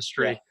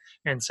Ministry. Yeah.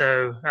 And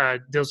so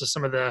deals with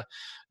some of the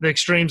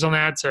extremes on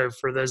that. So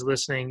for those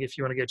listening, if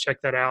you want to go check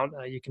that out,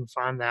 you can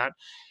find that.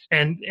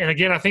 And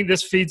again, I think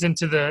this feeds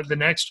into the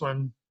next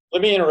one.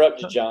 Let me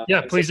interrupt you, John.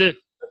 Yeah, please do.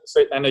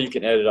 I know you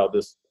can edit all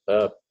this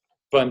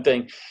fun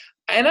thing.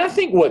 And I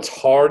think what's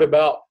hard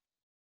about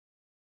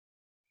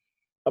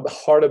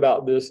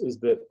this is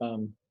that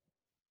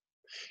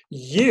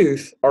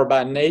youth are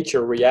by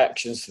nature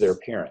reactions to their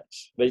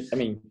parents.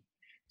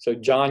 So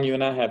John, you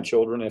and I have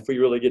children. If we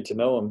really get to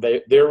know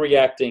them, they're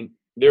reacting.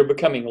 They're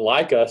becoming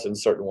like us in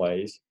certain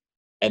ways,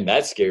 and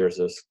that scares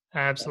us.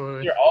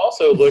 Absolutely. You're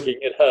also looking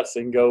at us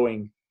and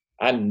going,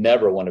 I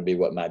never want to be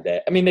what my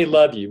dad. I mean, they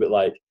love you, but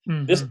like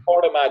this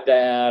part of my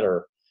dad,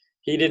 or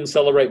he didn't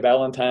celebrate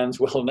Valentine's.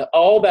 Well,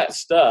 all that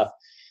stuff.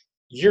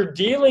 You're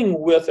dealing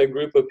with a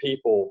group of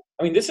people.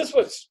 I mean, this is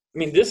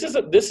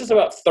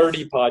about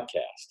 30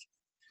 podcasts.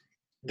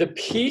 The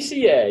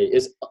PCA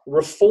is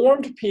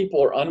reformed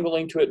people are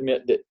unwilling to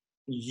admit that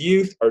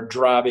youth are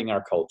driving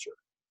our culture.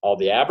 All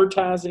the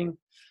advertising,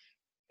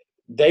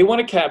 they want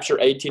to capture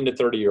 18 to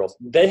 30-year-olds.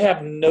 They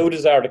have no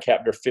desire to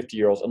capture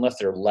 50-year-olds unless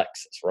they're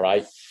Lexus,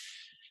 right?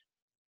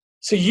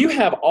 So you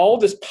have all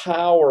this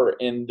power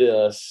in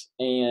this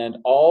and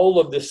all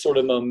of this sort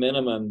of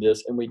momentum in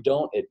this, and we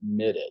don't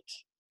admit it.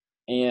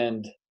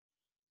 And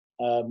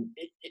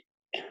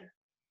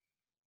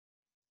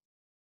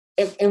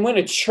and when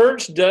a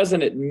church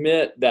doesn't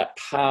admit that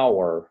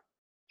power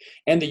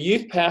and the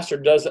youth pastor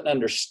doesn't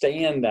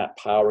understand that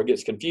power, it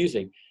gets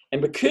confusing.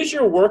 And because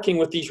you're working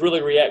with these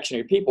really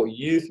reactionary people,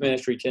 youth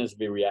ministry tends to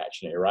be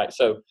reactionary, right?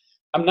 So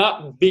I'm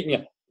not beating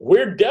you.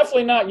 We're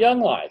definitely not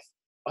Young Life.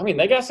 I mean,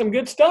 they got some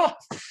good stuff.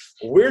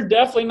 We're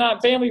definitely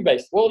not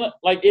family-based. Well,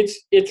 like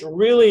it's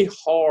really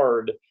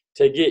hard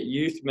to get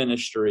youth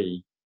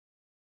ministry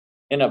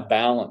in a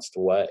balanced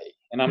way.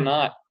 And I'm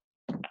not,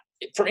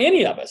 for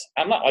any of us,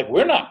 I'm not like,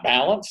 we're not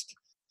balanced.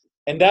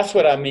 And that's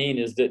what I mean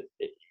is that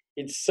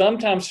it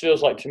sometimes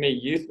feels like to me,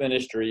 youth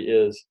ministry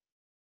is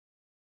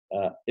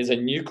a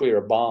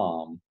nuclear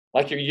bomb.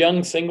 Like your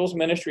young singles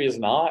ministry is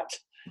not.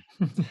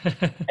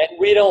 And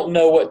we don't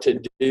know what to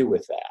do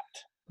with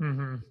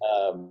that.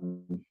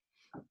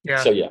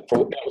 Yeah. So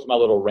that was my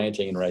little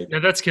ranting and raving. Yeah,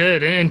 that's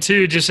good. And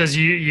two, just as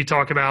you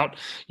talk about,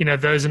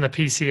 those in the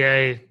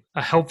PCA,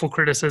 a helpful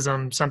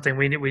criticism, something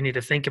we need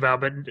to think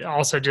about, but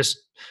also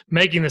just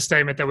making the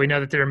statement that we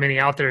know that there are many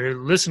out there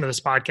who listen to this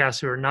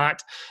podcast who are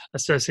not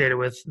associated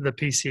with the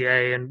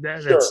PCA, and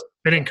that's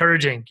been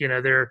encouraging.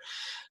 There are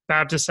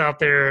Baptists out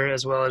there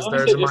as well as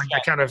those among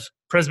the kind of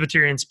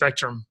Presbyterian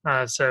spectrum.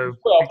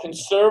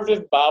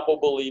 Conservative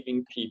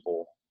Bible-believing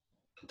people,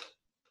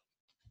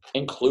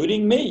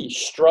 including me,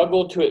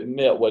 struggle to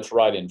admit what's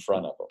right in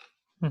front of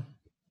them.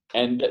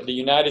 And the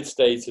United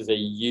States is a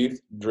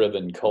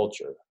youth-driven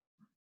culture.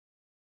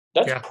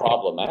 That's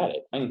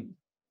problematic.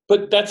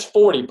 But that's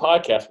 40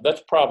 podcasts.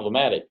 That's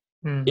problematic.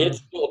 It's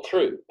still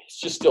true. It's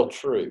just still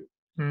true.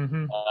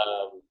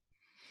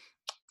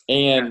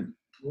 And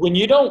when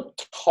you don't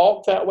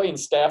talk that way in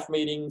staff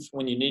meetings,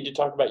 when you need to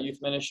talk about youth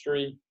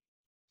ministry,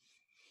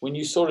 when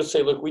you sort of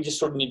say, look, we just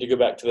sort of need to go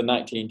back to the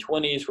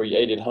 1920s where you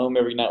ate at home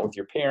every night with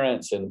your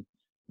parents and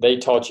they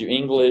taught you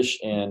English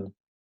and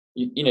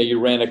you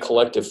ran a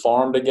collective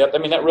farm together. I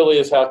mean, that really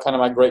is how kind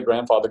of my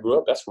great-grandfather grew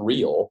up. That's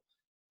real.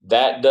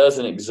 That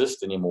doesn't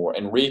exist anymore.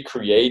 And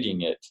recreating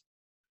it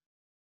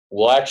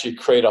will actually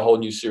create a whole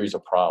new series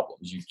of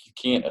problems. You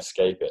can't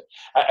escape it.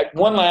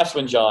 One last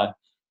one, John.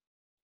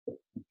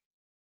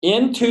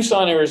 In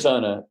Tucson,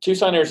 Arizona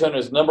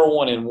is number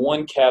one in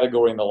one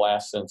category in the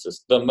last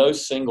census. The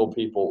most single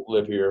people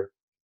live here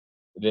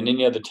than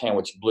any other town,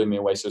 which blew me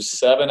away. So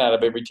 7 out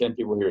of every 10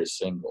 people here is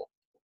single.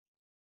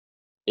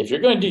 If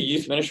you're going to do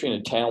youth ministry in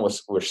a town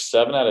where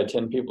 7 out of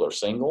 10 people are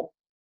single,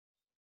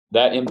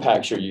 that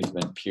impacts your youth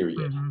ministry,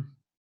 period.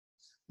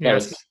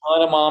 There's a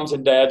ton of moms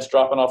and dads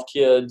dropping off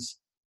kids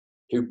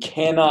who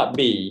cannot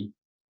be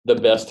the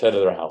best head of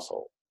their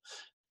household.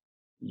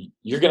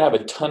 You're going to have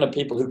a ton of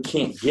people who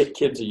can't get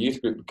kids a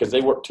youth group because they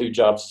work 2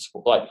 jobs.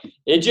 Like,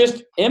 it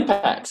just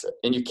impacts it,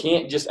 and you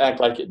can't just act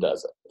like it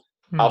doesn't.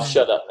 I'll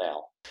shut up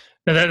now.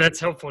 No,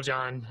 that's helpful,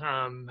 John.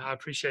 I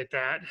appreciate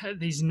that.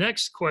 These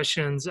next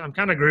questions, I'm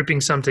kind of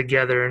grouping some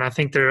together, and I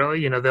think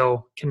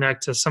they'll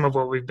connect to some of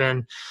what we've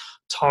been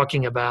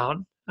talking about.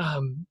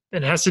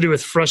 It has to do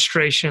with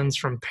frustrations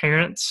from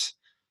parents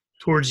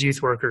towards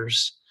youth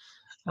workers.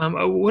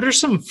 What are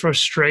some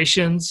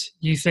frustrations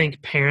you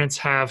think parents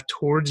have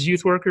towards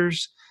youth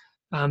workers?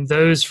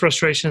 Those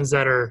frustrations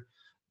that are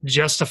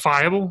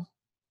justifiable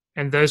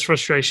and those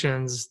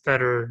frustrations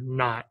that are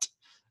not.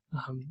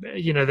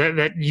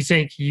 That you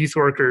think youth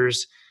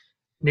workers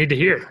need to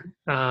hear,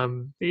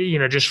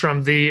 just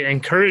from the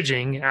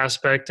encouraging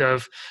aspect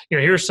of,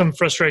 here's some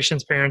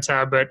frustrations parents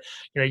have, but,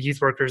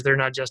 youth workers, they're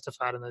not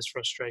justified in those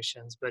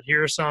frustrations. But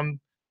here are some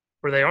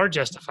where they are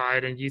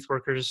justified and youth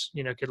workers,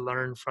 could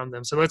learn from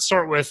them. So let's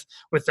start with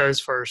those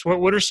first.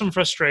 What are some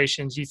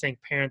frustrations you think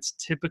parents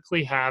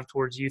typically have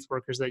towards youth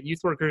workers that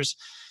youth workers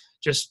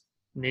just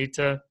need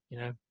to,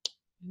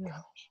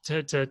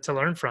 to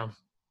learn from?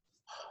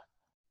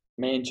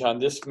 Man, John,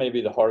 this may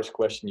be the hardest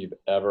question you've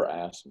ever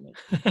asked me.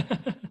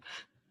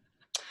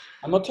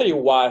 I'm going to tell you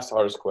why it's the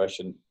hardest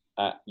question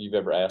you've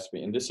ever asked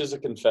me. And this is a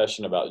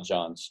confession about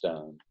John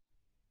Stone.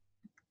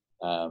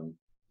 I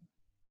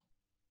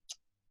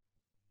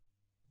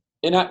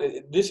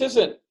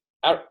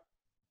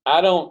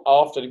don't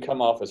often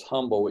come off as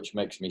humble, which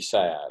makes me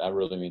sad. I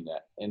really mean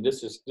that. And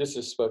this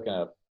is spoken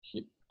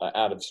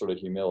out of sort of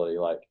humility.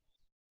 Like,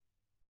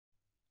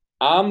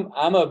 I'm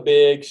a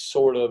big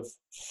sort of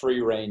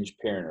free range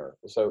parenter.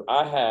 So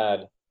I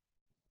had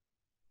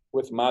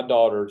with my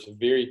daughters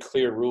very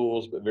clear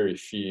rules, but very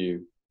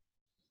few.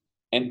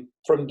 And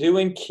from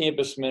doing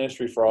campus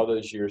ministry for all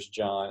those years,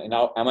 John, and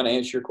I'm going to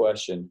answer your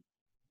question.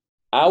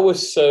 I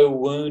was so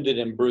wounded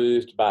and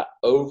bruised by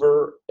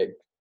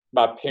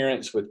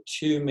parents with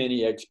too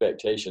many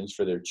expectations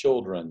for their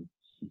children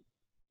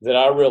that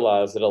I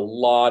realized that a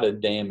lot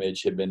of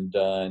damage had been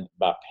done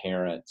by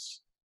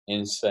parents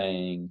in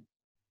saying,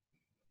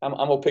 I'm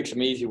going to pick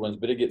some easy ones,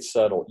 but it gets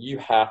subtle. You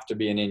have to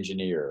be an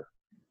engineer.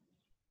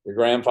 Your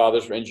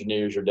grandfathers were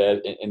engineers, your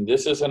dad, and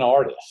this is an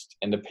artist.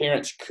 And the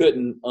parents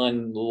couldn't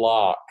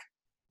unlock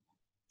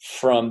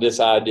from this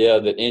idea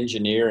that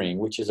engineering,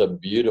 which is a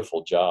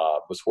beautiful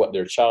job, was what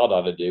their child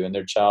ought to do. And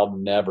their child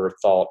never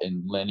thought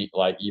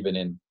even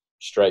in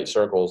straight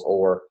circles,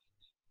 or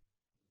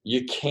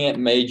you can't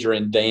major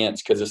in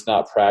dance because it's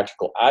not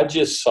practical. I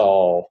just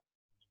saw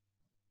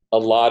a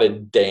lot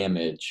of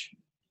damage.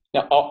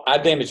 Now, I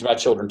damage my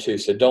children too,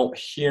 so don't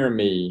hear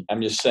me.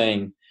 I'm just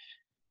saying,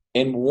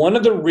 and one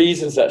of the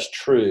reasons that's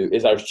true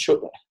is our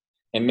children.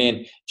 And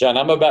man, John,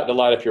 I'm about to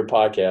light up your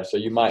podcast, so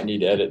you might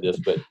need to edit this,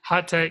 but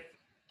hot take.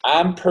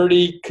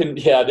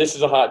 This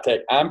is a hot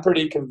take. I'm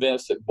pretty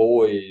convinced that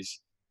boys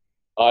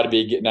ought to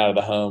be getting out of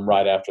the home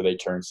right after they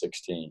turn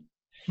 16.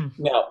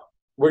 Now,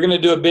 we're going to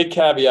do a big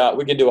caveat.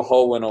 We can do a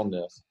whole one on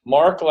this.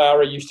 Mark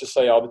Lowry used to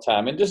say all the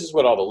time, and this is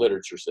what all the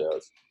literature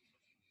says.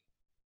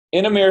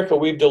 In America,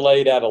 we've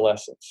delayed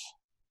adolescence.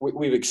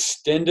 We've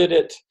extended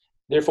it.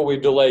 Therefore,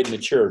 we've delayed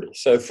maturity.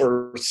 So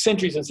for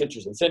centuries and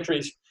centuries and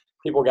centuries,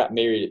 people got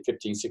married at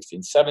 15,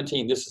 16,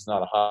 17. This is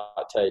not a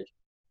hot take.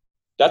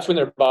 That's when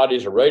their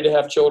bodies are ready to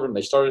have children.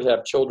 They started to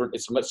have children.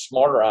 It's a much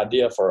smarter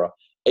idea for a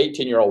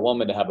 18-year-old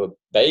woman to have a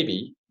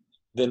baby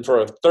than for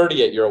a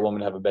 38-year-old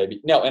woman to have a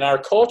baby. Now, in our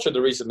culture, the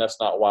reason that's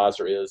not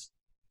wiser is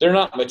they're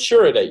not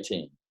mature at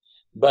 18.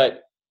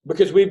 But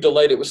because we've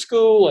delayed it with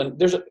school, and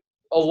there's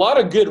a lot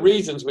of good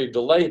reasons we've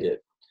delayed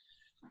it.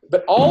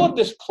 But all of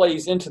this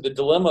plays into the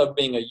dilemma of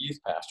being a youth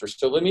pastor.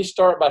 So let me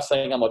start by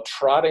saying I'm going to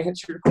try to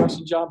answer your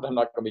question, John, but I'm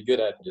not going to be good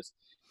at it.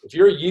 If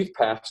you're a youth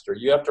pastor,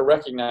 you have to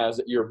recognize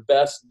that your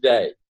best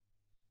day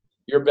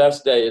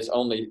is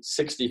only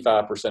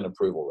 65%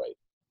 approval rate.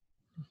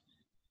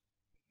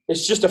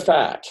 It's just a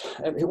fact.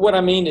 What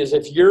I mean is,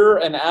 if you're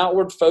an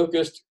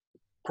outward-focused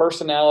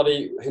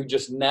personality who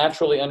just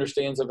naturally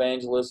understands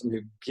evangelism, who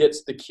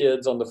gets the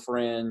kids on the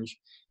fringe,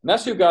 and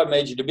that's who God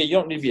made you to be, you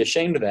don't need to be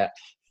ashamed of that.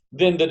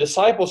 Then the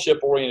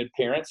discipleship-oriented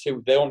parents,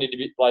 who they don't need to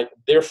be like,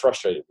 they're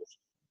frustrated with you,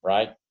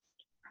 right?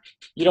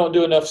 You don't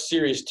do enough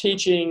serious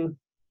teaching.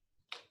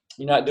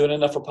 You're not doing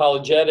enough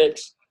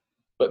apologetics.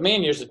 But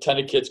man, there's a ton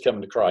of kids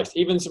coming to Christ,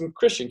 even some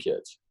Christian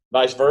kids.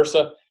 Vice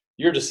versa.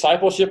 You're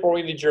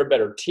discipleship-oriented. You're a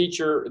better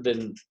teacher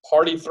than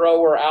party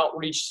thrower,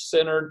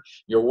 outreach-centered.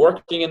 You're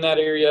working in that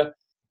area.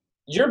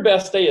 Your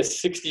best day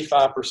is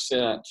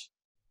 65%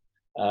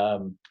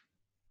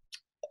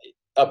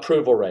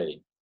 approval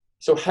rating.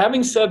 So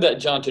having said that,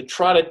 John, to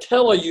try to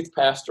tell a youth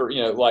pastor,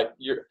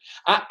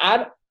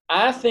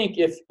 I think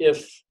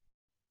if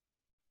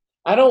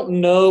I don't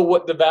know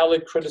what the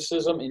valid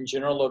criticism in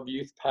general of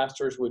youth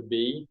pastors would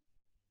be,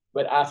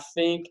 but I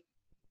think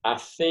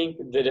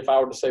that if I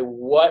were to say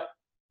what,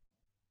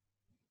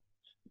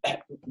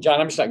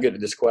 John, I'm just not good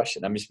at this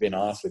question. I'm just being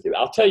honest with you.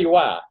 I'll tell you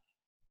why.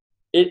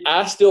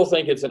 I still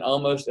think it's an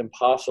almost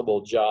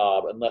impossible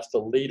job unless the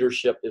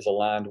leadership is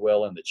aligned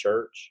well in the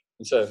church.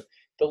 And so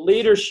the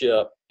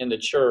leadership in the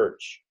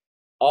church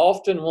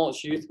often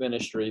wants youth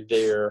ministry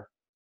there.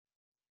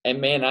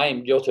 And man, I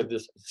am guilty of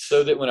this,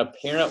 so that when a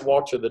parent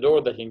walks through the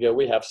door, they can go,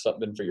 we have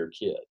something for your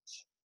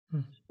kids.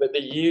 But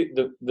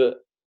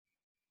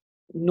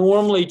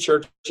normally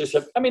churches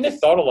have, they've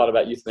thought a lot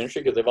about youth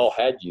ministry because they've all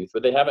had youth,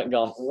 but they haven't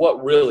gone,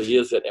 what really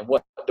is it and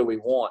what do we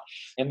want?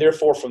 And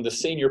therefore, from the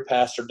senior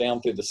pastor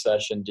down through the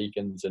session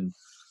deacons, and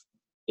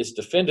it's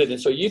defended.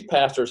 And so youth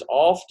pastors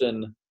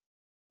often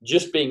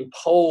just being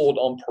polled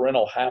on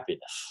parental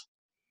happiness.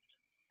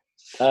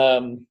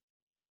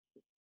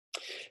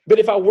 But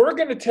if I were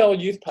going to tell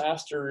youth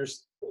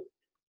pastors,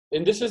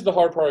 and this is the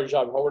hard part of the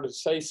job, if I were to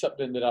say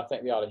something that I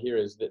think they ought to hear,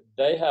 is that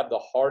they have the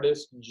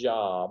hardest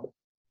job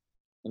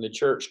in the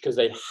church because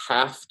they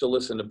have to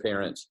listen to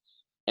parents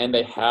and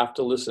they have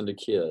to listen to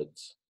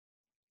kids.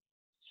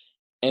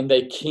 And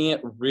they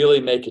can't really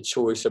make a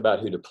choice about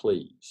who to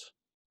please.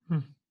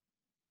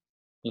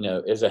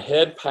 As a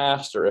head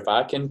pastor, if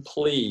I can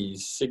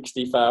please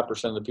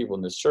 65% of the people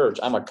in this church,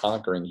 I'm a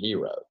conquering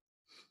hero.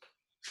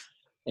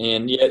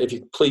 And yet, if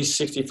you please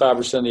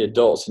 65% of the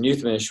adults in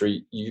youth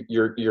ministry,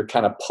 you're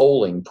kind of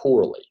polling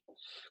poorly.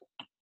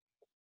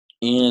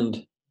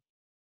 And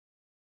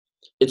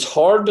it's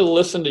hard to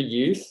listen to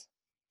youth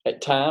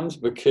at times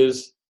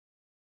because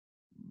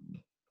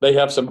they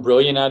have some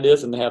brilliant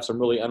ideas and they have some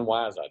really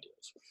unwise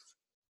ideas.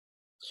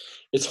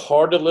 It's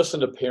hard to listen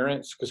to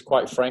parents because,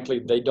 quite frankly,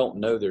 they don't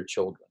know their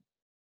children.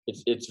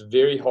 It's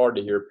very hard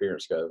to hear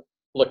parents go,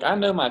 look, I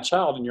know my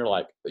child, and you're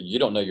like, you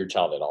don't know your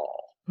child at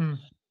all.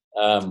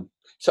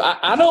 So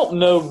I don't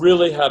know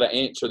really how to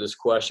answer this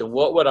question.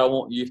 What I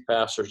want youth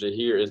pastors to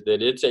hear is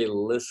that it's a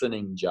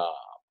listening job,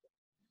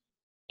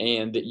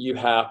 and that you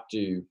have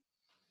to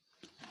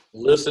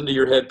listen to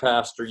your head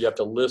pastor. You have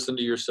to listen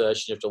to your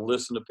session. You have to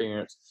listen to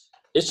parents.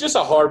 It's just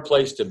a hard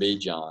place to be,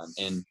 John.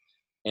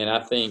 And I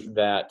think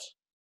that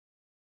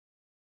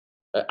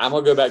I'm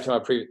going to go back to my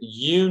previous,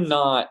 you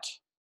not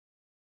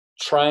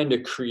trying to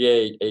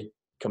create a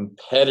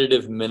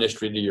competitive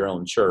ministry to your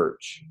own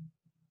church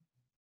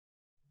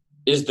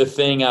is the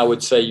thing I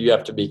would say you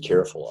have to be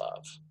careful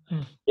of.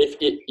 If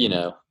it,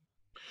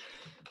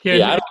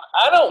 I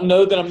don't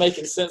know that I'm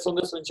making sense on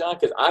this one, John,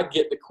 because I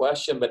get the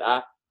question, but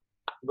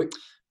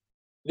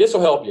this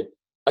will help you.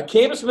 A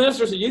campus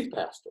minister is a youth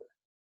pastor,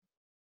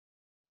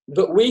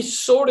 but we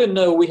sort of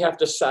know we have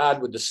to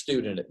side with the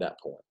student at that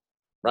point,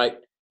 right?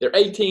 They're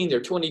 18,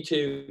 they're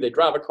 22, they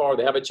drive a car,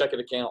 they have a checking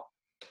account,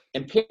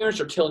 and parents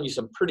are telling you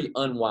some pretty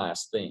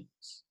unwise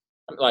things.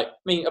 A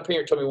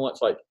parent told me once,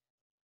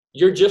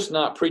 you're just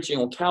not preaching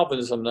on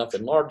Calvinism enough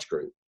in large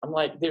group. I'm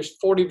like, there's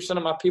 40%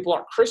 of my people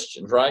aren't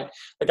Christians, right?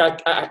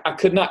 I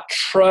could not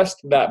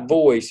trust that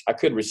voice. I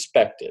could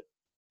respect it.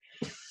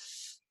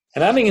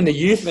 And I think in the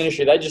youth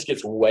ministry, that just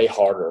gets way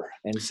harder.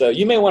 And so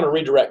you may want to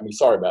redirect me.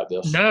 Sorry about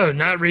this. No,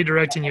 not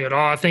redirecting you at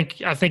all. I think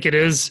it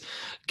is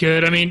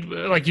good. I mean,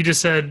 like you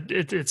just said,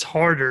 it's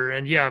harder,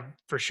 and yeah,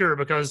 for sure,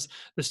 because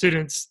the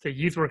students, the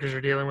youth workers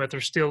are dealing with,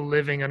 are still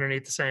living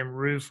underneath the same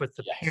roof with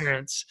the Yes.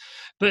 parents.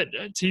 But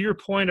to your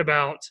point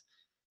about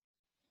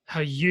how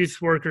youth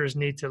workers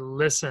need to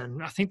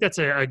listen, I think that's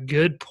a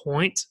good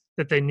point,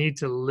 that they need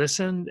to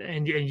listen,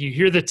 and you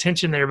hear the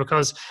tension there,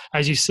 because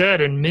as you said,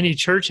 in many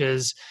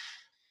churches,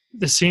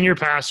 the senior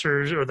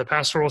pastors or the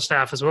pastoral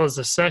staff, as well as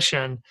the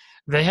session,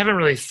 they haven't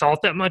really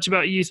thought that much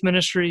about youth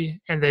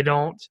ministry, and they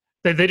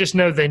just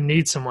know they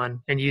need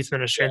someone in youth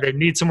ministry, and they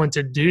need someone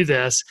to do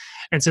this.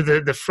 And so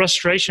the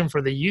frustration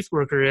for the youth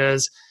worker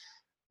is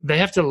they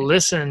have to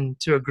listen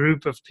to a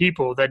group of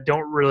people that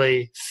don't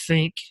really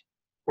think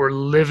or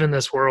live in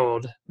this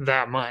world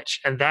that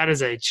much. And that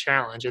is a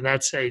challenge, and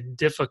that's a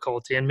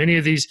difficulty. And many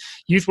of these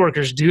youth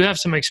workers do have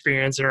some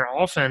experience, and are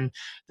often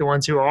the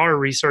ones who are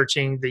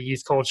researching the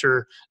youth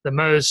culture the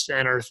most,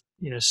 and are,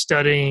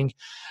 studying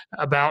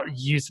about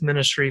youth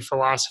ministry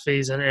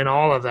philosophies and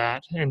all of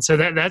that. And so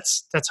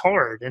that's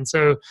hard. And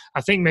so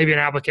I think maybe an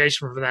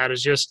application for that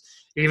is just,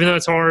 even though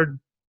it's hard,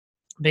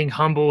 being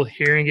humble,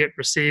 hearing it,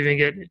 receiving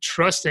it,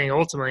 trusting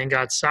ultimately in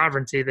God's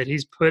sovereignty, that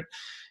He's put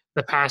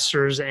the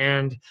pastors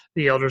and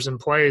the elders in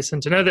place,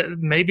 and to know that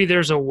maybe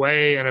there's a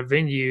way and a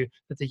venue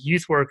that the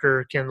youth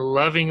worker can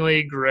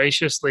lovingly,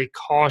 graciously,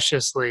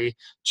 cautiously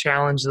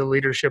challenge the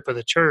leadership of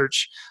the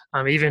church.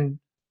 I'm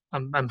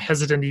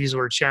hesitant to use the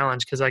word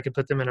challenge, because I could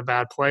put them in a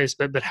bad place,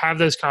 but have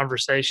those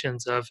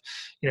conversations of,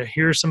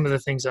 here are some of the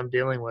things I'm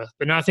dealing with.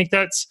 But no, I think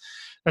that's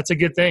a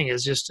good thing,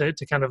 is just to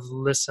kind of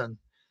listen.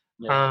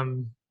 Yeah.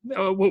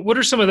 What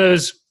are some of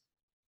those,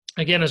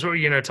 again, as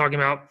we're talking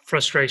about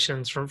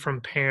frustrations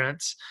from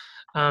parents,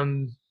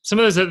 some of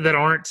those that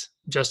aren't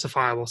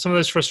justifiable, some of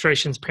those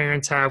frustrations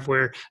parents have,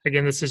 where,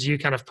 again, this is you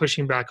kind of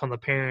pushing back on the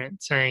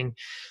parent, saying,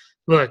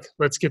 look,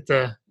 let's get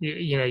the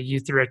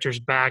youth directors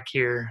back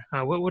here.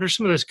 What are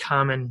some of those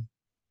common,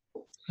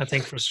 I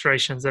think,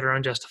 frustrations that are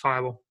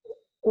unjustifiable?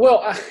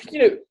 Well,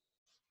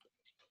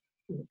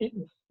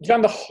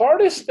 John, the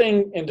hardest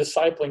thing in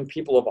discipling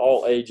people of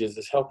all ages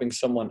is helping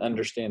someone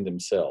understand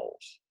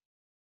themselves.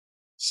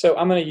 So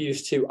I'm going to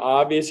use two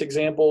obvious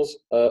examples.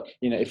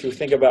 If you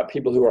think about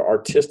people who are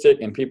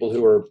artistic and people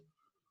who are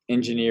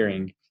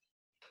engineering,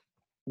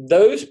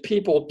 those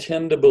people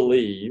tend to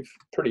believe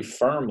pretty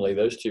firmly,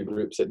 those two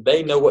groups, that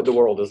they know what the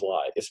world is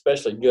like,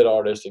 especially good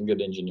artists and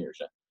good engineers.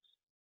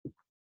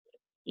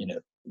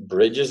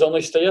 Bridges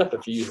only stay up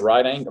if you use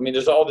right angle. I mean,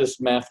 there's all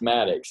this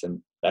mathematics,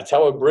 and that's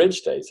how a bridge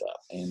stays up.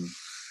 And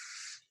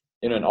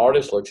an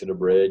artist looks at a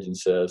bridge and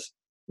says,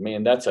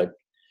 man, that's a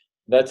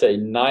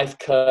knife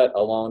cut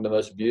along the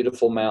most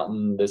beautiful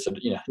mountain. We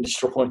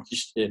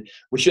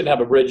shouldn't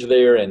have a bridge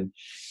there. And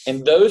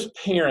those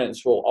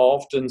parents will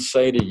often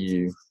say to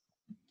you,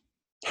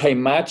 hey,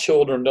 my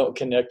children don't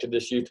connect to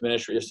this youth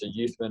ministry. It's the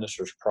youth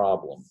minister's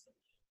problem,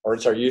 or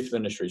it's our youth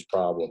ministry's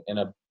problem. And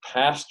a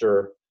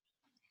pastor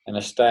and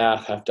a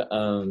staff have to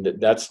own that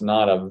that's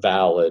not a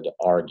valid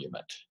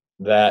argument.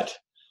 That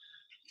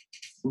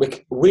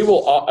we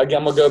will,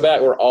 again, we'll go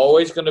back. We're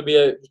always going to be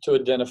able to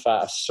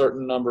identify a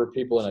certain number of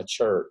people in a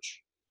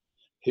church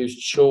whose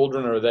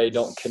children or they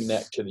don't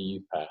connect to the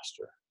youth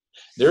pastor.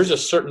 There's a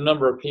certain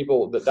number of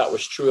people that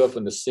was true of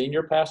when the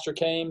senior pastor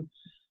came,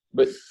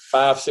 but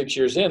 5-6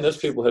 years in, those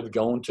people have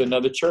gone to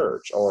another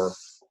church, or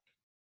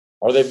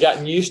they've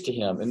gotten used to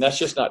him. And that's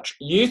just not true.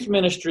 Youth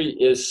ministry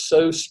is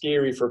so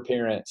scary for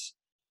parents.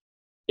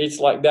 It's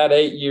like that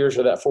 8 years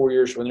or that 4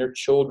 years when their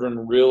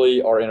children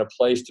really are in a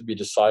place to be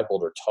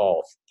discipled or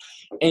taught.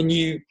 And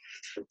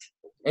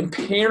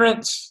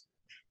parents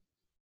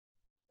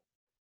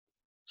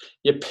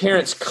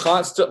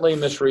constantly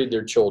misread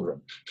their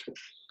children.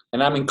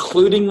 And I'm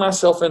including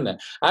myself in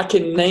that. I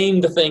can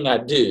name the thing I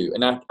do,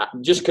 and I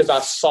just because I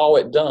saw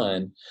it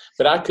done,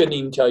 but I couldn't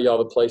even tell you all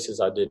the places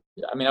I did.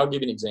 I mean, I'll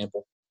give you an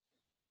example.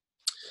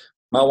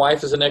 My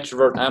wife is an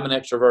extrovert. I'm an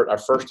extrovert. Our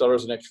first daughter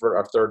is an extrovert.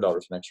 Our third daughter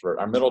is an extrovert.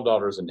 Our middle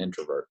daughter is an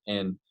introvert.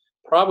 And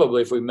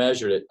probably, if we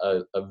measured it,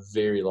 a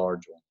very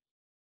large one.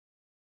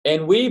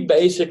 And we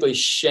basically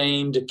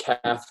shamed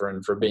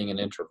Catherine for being an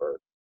introvert.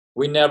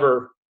 We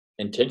never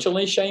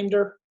intentionally shamed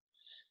her.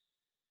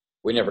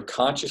 We never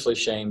consciously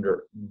shamed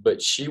her. But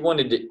she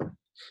wanted to.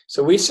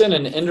 So we sent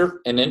an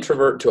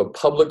introvert to a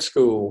public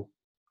school.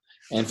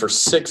 And for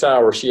 6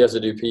 hours, she has to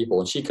do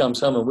people. And she comes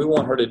home, and we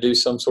want her to do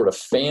some sort of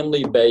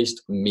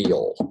family-based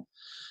meal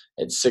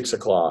at 6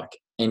 o'clock.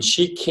 And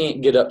she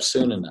can't get up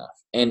soon enough.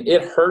 And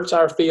it hurts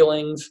our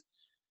feelings.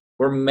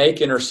 We're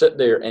making her sit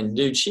there. And,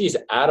 dude, she's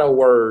out of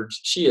words.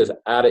 She is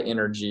out of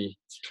energy.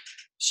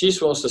 She's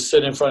supposed to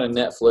sit in front of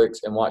Netflix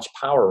and watch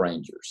Power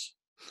Rangers.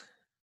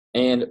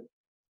 And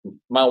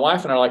my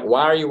wife and I are like,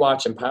 why are you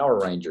watching Power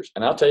Rangers?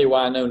 And I'll tell you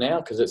why I know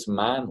now, because it's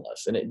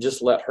mindless. And it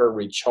just let her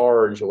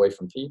recharge away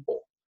from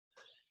people.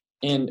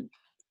 And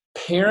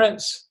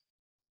parents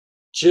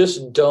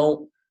just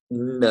don't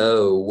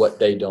know what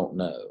they don't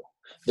know.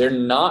 They're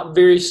not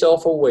very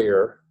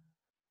self-aware.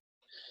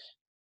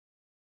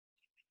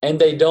 and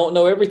they don't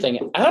know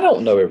everything. I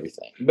don't know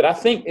everything, but I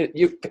think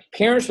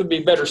parents would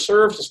be better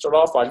served to start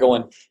off by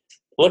going,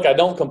 look, I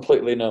don't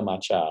completely know my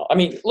child. I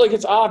mean, look,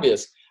 it's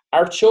obvious.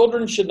 Our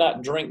children should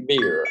not drink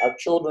beer. Our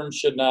children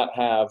should not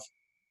have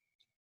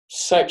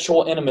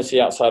sexual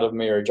intimacy outside of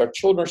marriage. Our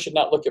children should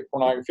not look at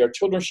pornography. Our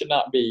children should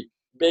not be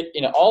big,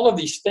 all of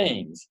these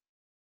things.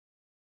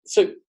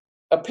 So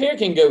a parent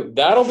can go,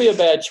 that'll be a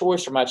bad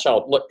choice for my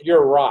child. Look,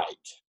 you're right.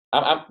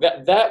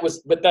 But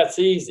that's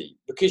easy,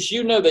 because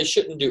they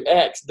shouldn't do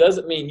X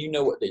doesn't mean you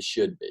know what they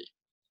should be.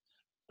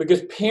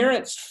 Because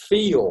parents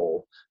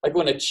feel like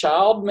when a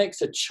child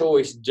makes a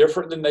choice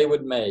different than they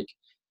would make,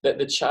 that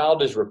the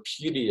child is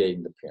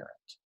repudiating the parent,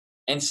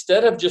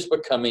 instead of just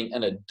becoming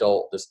an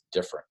adult that's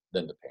different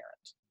than the parent,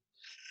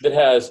 that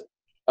has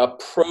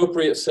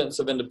appropriate sense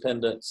of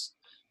independence.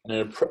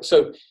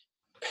 So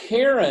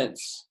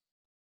parents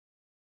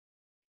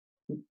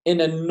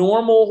in a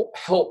normal,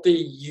 healthy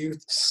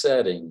youth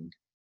setting,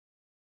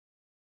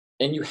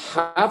 and you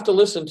have to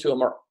listen to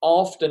them, are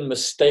often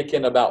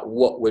mistaken about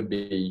what would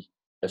be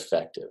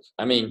effective.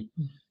 I mean,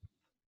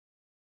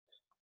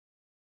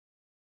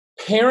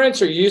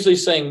 parents are usually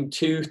saying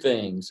two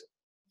things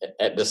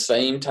at the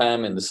same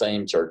time in the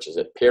same churches,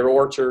 at Pear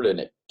Orchard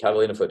and at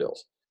Catalina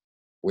Foothills.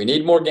 We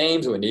need more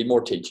games and we need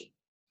more teaching.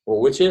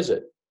 Well, which is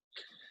it?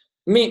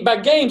 I mean, by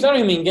games, I don't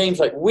even mean games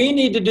like we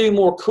need to do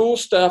more cool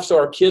stuff so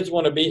our kids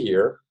want to be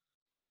here.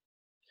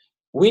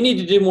 We need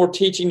to do more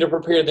teaching to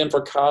prepare them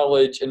for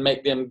college and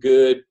make them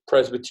good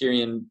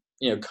Presbyterian,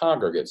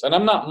 congregants. And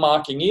I'm not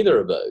mocking either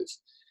of those.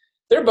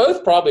 They're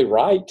both probably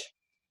right.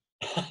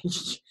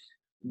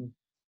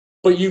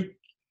 But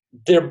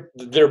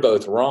they're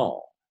both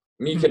wrong.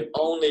 I mean, you can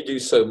only do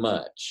so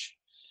much.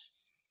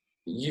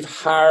 You've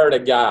hired a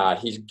guy.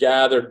 He's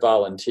gathered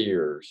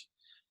volunteers.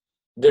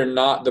 They're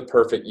not the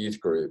perfect youth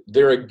group.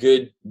 They're a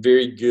good,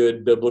 very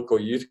good biblical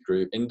youth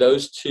group. And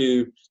those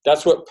two,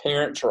 that's what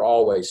parents are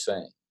always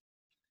saying.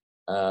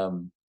 I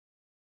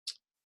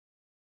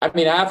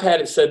mean, I've had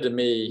it said to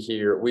me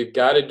here, we've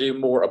got to do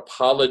more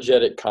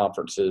apologetic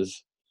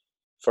conferences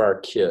for our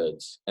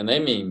kids. And they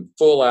mean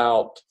full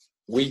out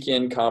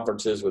weekend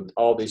conferences with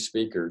all these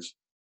speakers.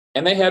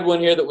 And they had one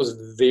here that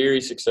was very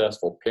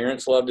successful.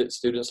 Parents loved it.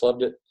 Students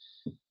loved it.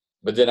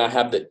 But then I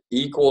have the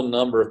equal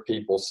number of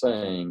people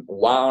saying,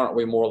 why aren't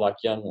we more like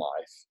Young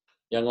Life?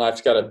 Young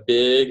Life's got a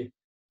big,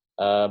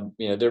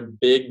 their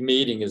big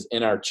meeting is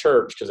in our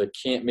church because they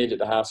can't meet at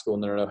the high school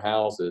and there are no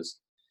houses.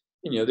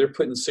 They're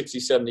putting 60,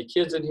 70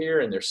 kids in here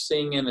and they're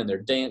singing and they're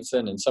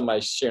dancing and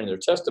somebody's sharing their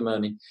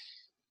testimony.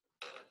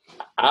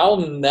 I'll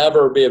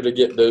never be able to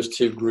get those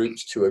two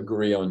groups to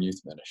agree on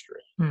youth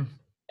ministry.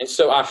 And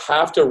so I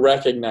have to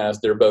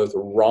recognize they're both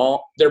wrong.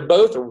 They're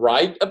both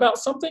right about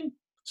something.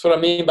 That's what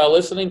I mean by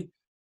listening,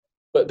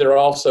 but they're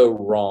also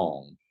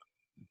wrong.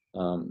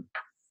 And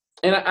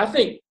I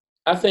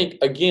think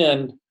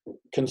again,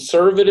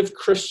 conservative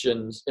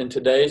Christians in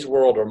today's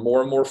world are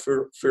more and more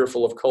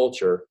fearful of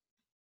culture.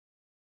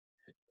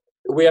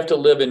 We have to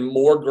live in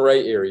more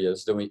gray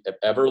areas than we have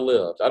ever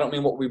lived. I don't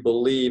mean what we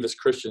believe as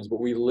Christians, but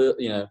we live,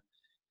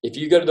 if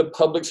you go to the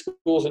public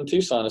schools in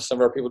Tucson, as some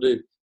of our people do,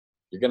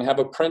 you're going to have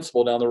a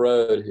principal down the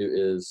road who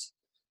is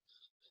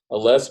a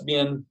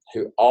lesbian,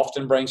 who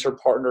often brings her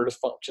partner to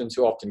functions,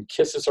 who often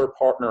kisses her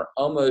partner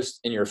almost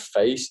in your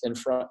face in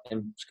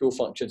school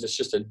functions. It's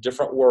just a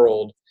different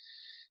world.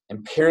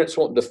 And parents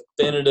want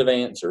definitive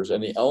answers.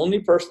 And the only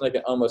person that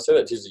can almost say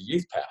that to is a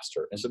youth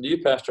pastor. And so the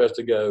youth pastor has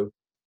to go,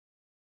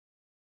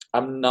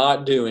 I'm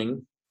not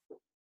doing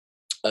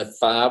a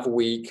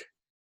 5-week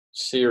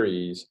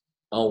series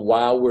on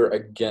why we're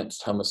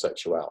against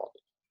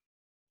homosexuality,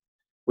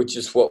 which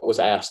is what was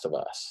asked of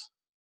us.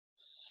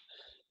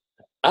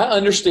 I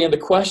understand the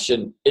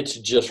question. It's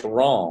just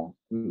wrong.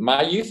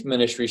 My youth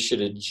ministry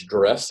should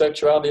address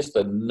sexuality. It's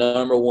the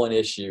number one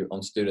issue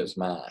on students'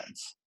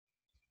 minds.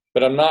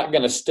 But I'm not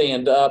going to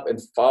stand up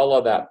and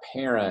follow that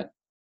parent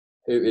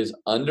who is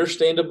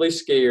understandably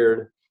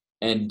scared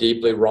and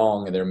deeply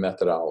wrong in their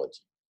methodology.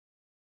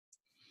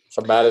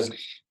 I'm going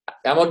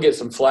to get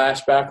some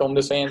flashback on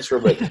this answer,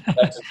 but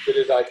that's as good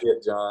as I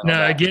get, John.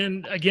 No,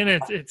 again,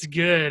 it's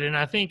good. And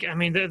I think,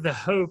 the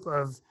hope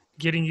of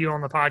getting you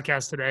on the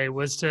podcast today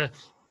was to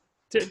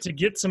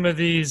get some of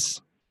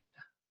these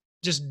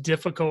just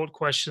difficult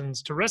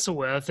questions to wrestle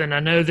with. And I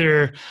know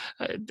they're,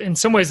 in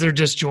some ways they're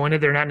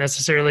disjointed. They're not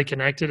necessarily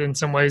connected. In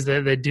some ways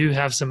they do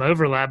have some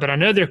overlap, but I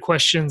know they're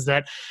questions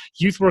that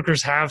youth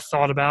workers have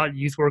thought about,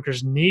 youth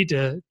workers need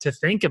to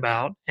think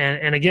about.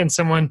 And again,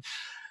 someone,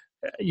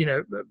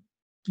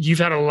 you've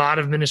had a lot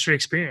of ministry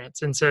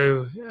experience. And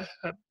so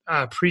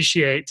I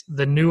appreciate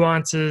the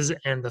nuances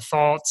and the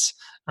thoughts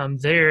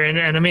there.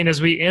 And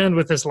as we end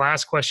with this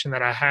last question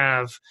that I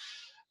have,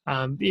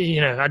 I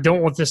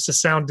don't want this to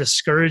sound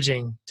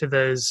discouraging to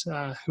those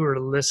who are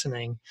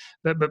listening,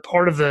 but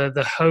part of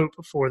the hope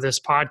for this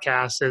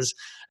podcast is,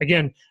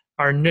 again,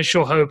 our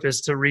initial hope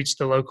is to reach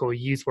the local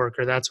youth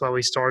worker. That's why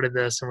we started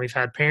this, and we've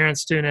had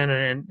parents tune in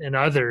and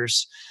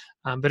others.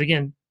 But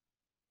again,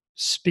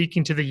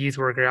 speaking to the youth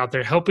worker out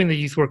there, helping the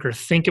youth worker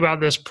think about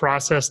this,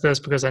 process this,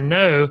 because I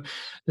know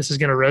this is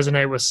going to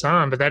resonate with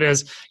some, but that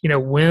is,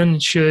 when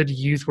should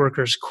youth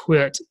workers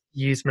quit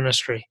youth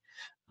ministry?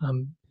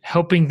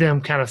 Helping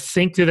them kind of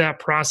think through that,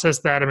 process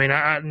that. I mean,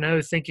 I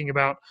know, thinking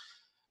about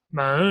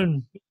my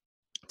own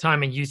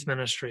time in youth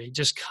ministry,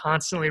 just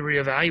constantly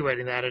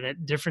reevaluating that, and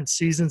at different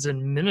seasons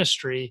in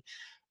ministry,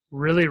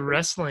 really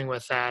wrestling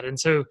with that. And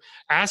so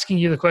asking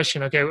you the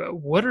question, okay,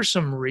 what are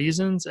some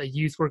reasons a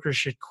youth worker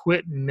should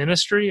quit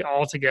ministry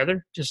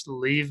altogether, just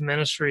leave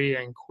ministry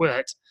and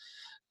quit?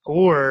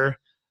 Or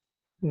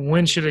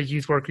when should a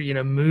youth worker,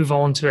 move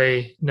on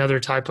to another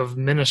type of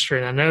ministry?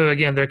 And I know,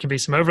 again, there can be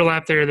some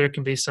overlap there. There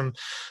can be some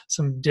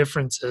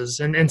differences.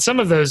 And some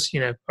of those,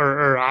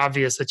 are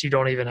obvious that you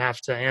don't even have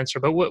to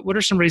answer. But what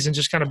are some reasons,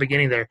 just kind of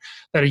beginning there,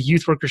 that a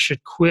youth worker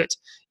should quit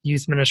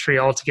youth ministry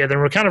altogether?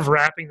 And we're kind of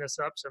wrapping this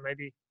up, so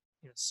maybe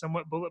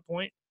somewhat bullet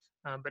point,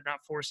 but not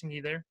forcing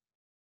you there.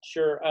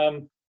 Sure.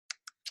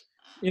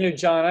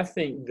 John, I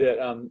think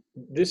that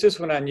this is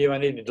when I knew I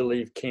needed to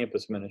leave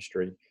campus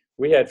ministry.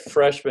 We had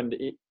freshmen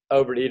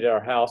over to eat at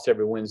our house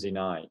every Wednesday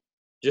night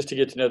just to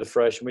get to know the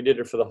freshmen. We did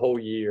it for the whole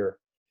year.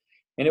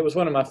 And it was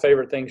one of my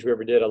favorite things we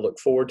ever did. I looked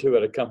forward to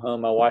it. I'd come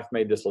home. My wife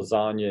made this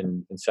lasagna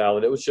and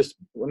salad. It was just,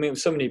 it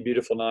was so many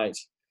beautiful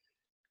nights.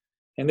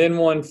 And then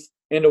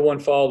end of one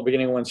fall, the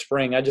beginning of one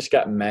spring, I just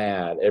got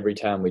mad every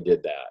time we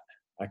did that.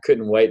 I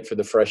couldn't wait for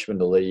the freshmen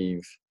to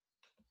leave.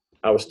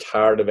 I was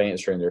tired of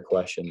answering their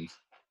questions.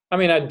 I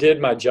mean, I did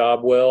my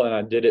job well, and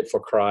I did it for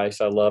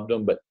Christ. I loved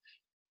them, but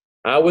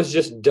I was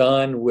just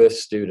done with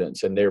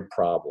students and their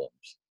problems.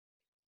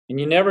 And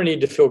you never need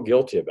to feel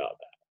guilty about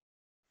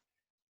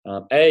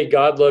that. A,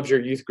 God loves your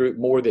youth group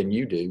more than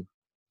you do.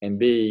 And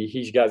B,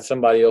 he's got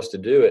somebody else to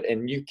do it.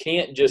 And you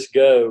can't just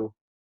go,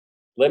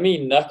 let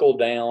me knuckle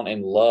down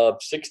and love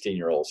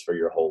 16-year-olds for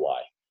your whole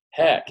life.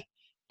 Heck,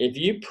 if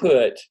you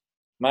put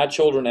my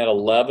children at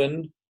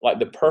 11, like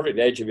the perfect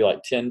age would be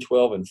like 10,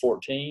 12, and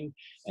 14,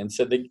 and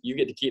said that you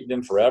get to keep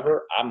them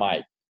forever, I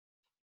might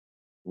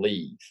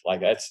leave.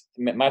 Like,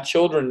 my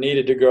children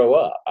needed to grow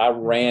up. I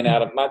ran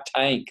out of my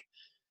tank.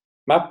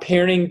 My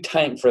parenting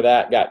tank for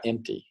that got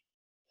empty.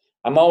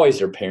 I'm always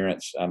their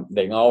parents.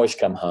 They can always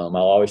come home.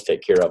 I'll always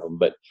take care of them.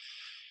 But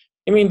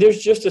I mean,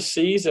 there's just a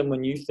season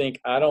when you think,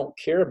 I don't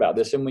care about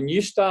this. And when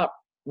you stop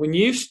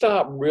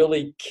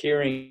really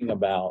caring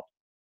about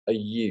a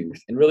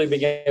youth and really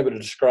being able to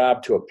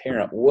describe to a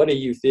parent what a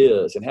youth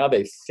is and how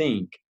they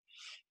think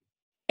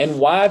and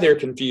why they're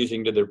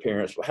confusing to their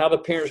parents, how the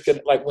parents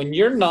could, like, when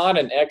you're not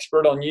an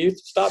expert on youth,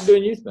 stop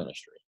doing youth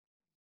ministry.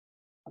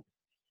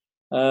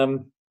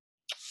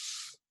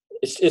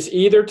 It's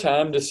either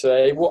time to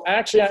say, well,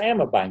 actually, I am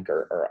a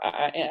banker, or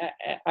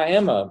I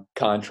am a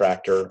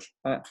contractor,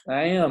 I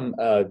am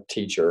a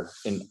teacher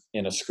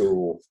in a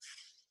school,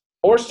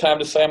 or it's time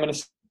to say I'm an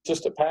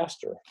assistant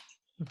pastor.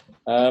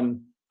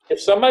 If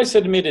somebody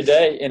said to me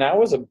today, and I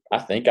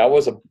think I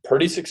was a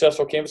pretty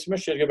successful campus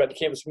ministry, to go back to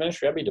campus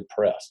ministry, I'd be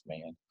depressed,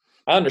 man.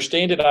 I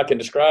understand it, I can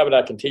describe it,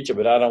 I can teach it,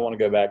 but I don't want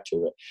to go back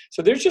to it.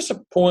 So there's just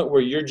a point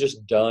where you're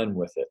just done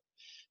with it.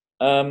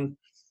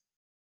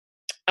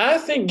 I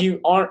think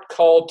you aren't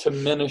called to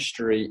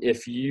ministry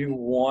if you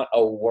want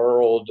a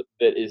world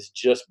that is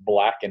just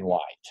black and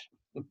white.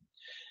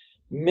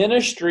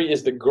 Ministry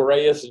is the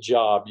grayest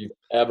job you've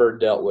ever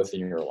dealt with in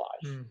your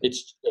life.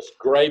 It's just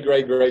gray.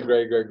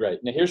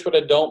 Now, here's what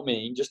I don't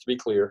mean, just to be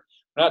clear.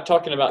 We're not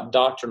talking about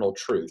doctrinal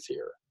truth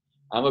here.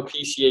 I'm a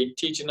PCA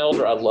teaching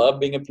elder. I love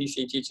being a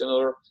PCA teaching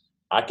elder.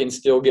 I can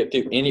still get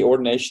through any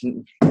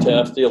ordination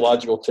test,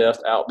 theological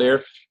test out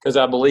there because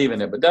I believe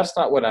in it. But that's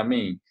not what I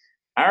mean.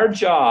 Our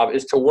job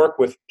is to work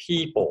with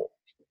people.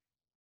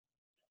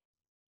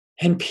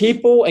 And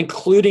people,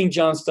 including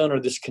John Stone, are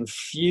this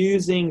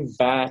confusing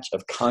batch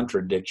of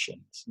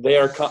contradictions. They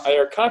are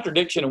a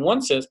contradiction in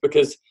one sense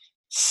because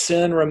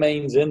sin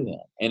remains in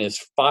them and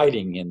is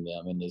fighting in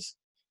them and is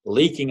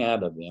leaking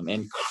out of them.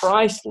 And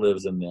Christ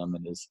lives in them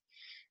and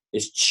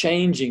is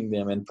changing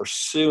them and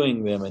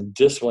pursuing them and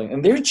disciplining.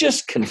 And they're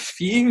just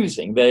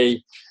confusing.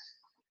 They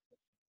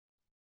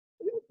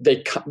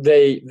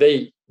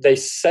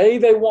say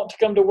they want to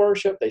come to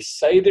worship. They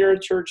say they're a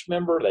church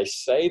member. They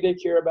say they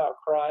care about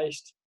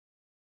Christ.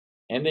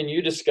 And then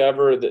you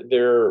discover that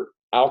they're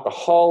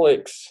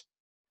alcoholics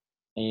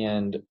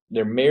and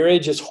their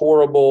marriage is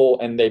horrible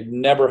and they've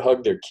never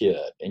hugged their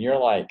kid. And you're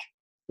like,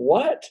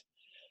 what?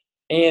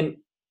 And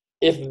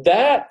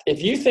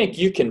if you think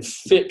you can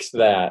fix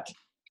that,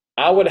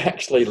 I would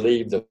actually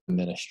leave the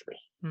ministry.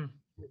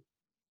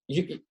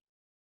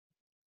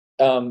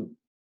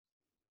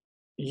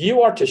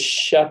 You are to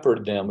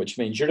shepherd them, which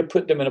means you're to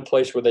put them in a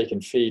place where they can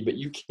feed, but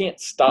you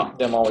can't stop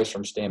them always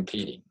from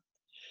stampeding.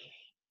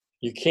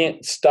 You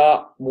can't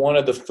stop one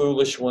of the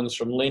foolish ones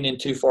from leaning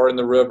too far in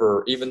the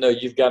river, even though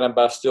you've got them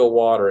by still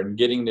water and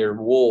getting their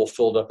wool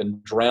filled up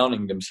and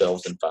drowning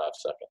themselves in 5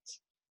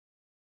 seconds.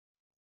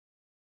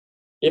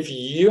 If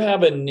you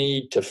have a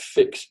need to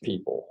fix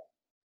people,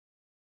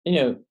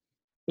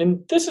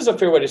 And this is a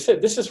fair way to say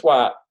it. This is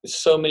why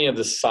so many of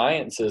the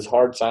sciences,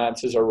 hard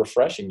sciences, are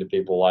refreshing to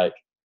people. Like,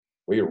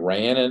 we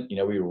ran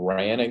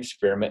an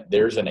experiment.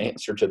 There's an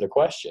answer to the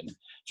question.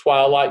 That's why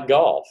I like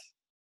golf.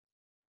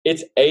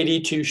 It's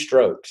 82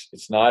 strokes.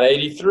 It's not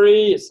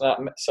 83. It's not.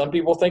 Some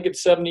people think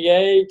it's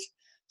 78.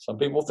 Some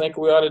people think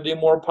we ought to do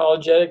more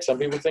apologetics. Some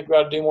people think we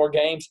ought to do more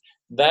games.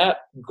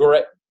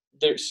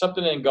 There's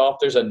something in golf.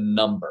 There's a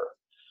number.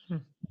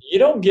 You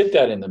don't get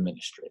that in the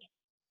ministry.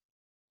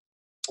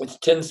 It's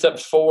 10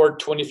 steps forward,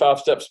 25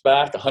 steps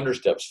back, 100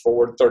 steps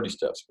forward, 30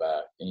 steps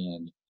back.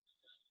 And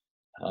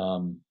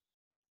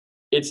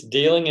it's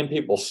dealing in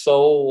people's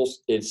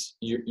souls. It's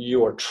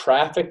you are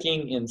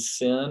trafficking in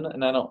sin.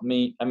 And I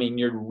mean,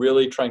 you're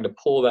really trying to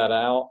pull that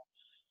out.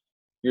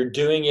 You're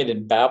doing it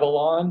in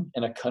Babylon,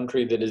 in a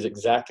country that is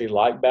exactly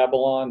like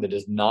Babylon, that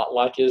is not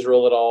like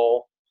Israel at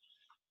all.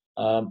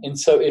 And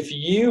so if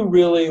you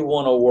really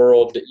want a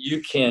world that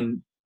you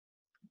can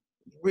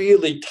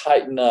really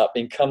tighten up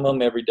and come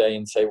home every day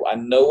and say, well, I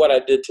know what I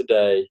did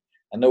today.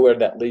 I know where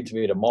that leads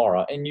me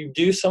tomorrow. And you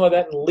do some of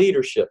that in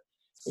leadership.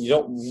 You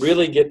don't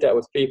really get that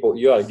with people.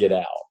 You ought to get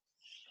out.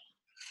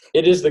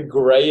 It is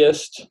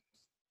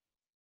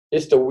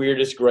it's the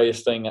weirdest,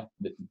 grayest thing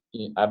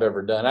I've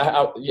ever done. I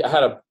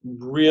had a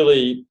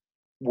really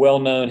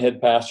well-known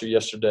head pastor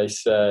yesterday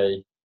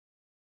say,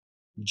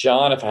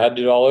 John, if I had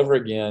to do it all over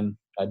again,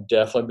 I'd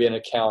definitely be an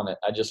accountant.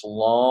 I just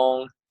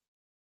long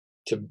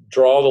to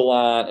draw the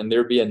line and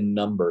there be a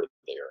number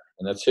there.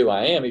 And that's who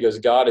I am. He goes,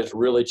 God has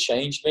really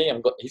changed me.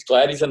 He's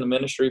glad he's in the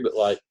ministry,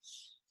 but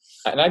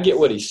and I get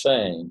what he's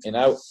saying. And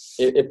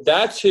if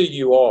that's who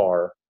you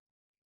are,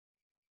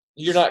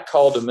 you're not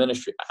called to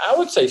ministry. I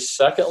would say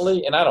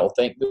secondly, and I don't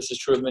think this is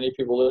true of many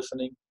people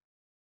listening,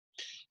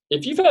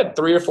 if you've had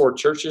 3 or 4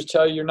 churches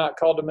tell you you're not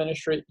called to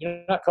ministry,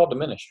 you're not called to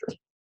ministry.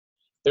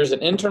 There's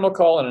an internal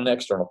call and an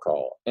external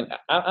call. And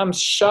I'm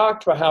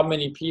shocked by how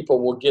many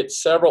people will get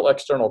several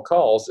external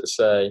calls that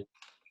say,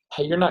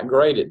 hey, you're not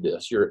great at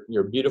this. You're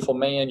a beautiful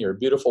man. You're a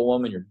beautiful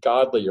woman. You're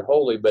godly. You're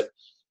holy, but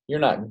you're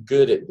not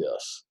good at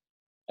this.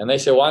 And they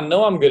say, well, I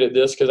know I'm good at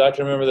this because I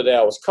can remember the day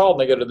I was called.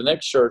 And they go to the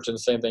next church and the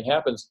same thing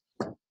happens.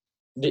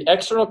 The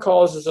external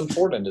call is as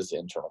important as the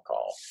internal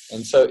call.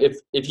 And so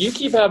if you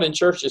keep having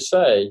churches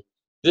say,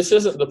 this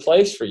isn't the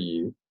place for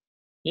you,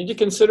 you need to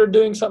consider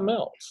doing something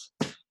else.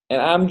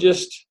 And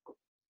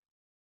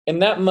in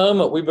that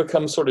moment, we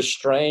become sort of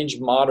strange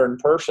modern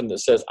person that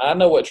says, I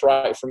know what's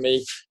right for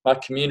me. My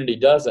community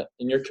doesn't.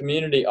 And your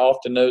community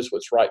often knows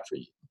what's right for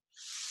you.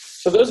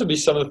 So those would be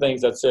some of the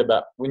things I'd say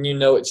about when you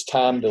know it's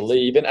time to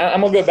leave. And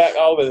I'm going to go back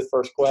all the way to the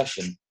first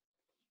question.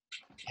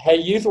 Hey,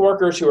 youth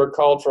workers who are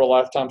called for a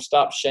lifetime,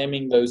 stop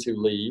shaming those who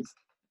leave.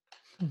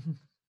 Mm-hmm.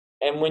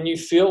 And when you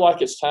feel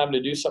like it's time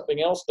to do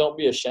something else, don't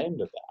be ashamed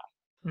of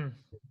that.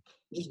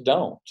 Just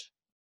don't.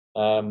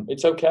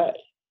 It's okay.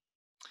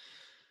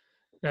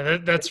 No,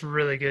 that's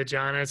really good,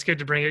 John. And it's good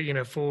to bring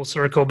it, full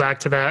circle back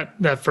to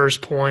that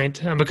first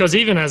point, because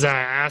even as I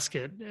ask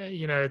it,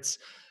 it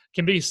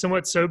can be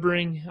somewhat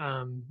sobering,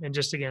 and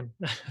just again,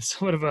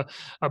 somewhat of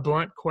a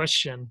blunt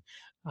question,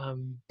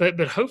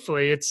 but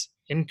hopefully it's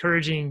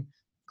encouraging,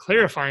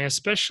 clarifying,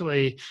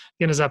 especially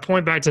again as I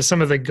point back to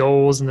some of the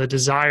goals and the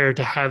desire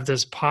to have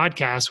this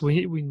podcast.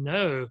 We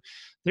know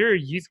there are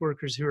youth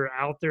workers who are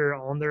out there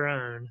on their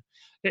own,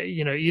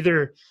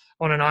 either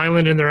on an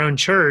island in their own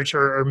church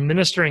or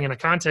ministering in a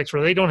context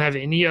where they don't have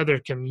any other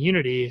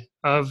community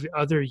of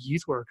other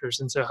youth workers.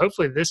 And so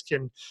hopefully this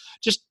can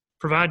just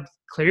provide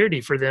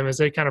clarity for them as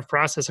they kind of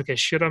process, okay,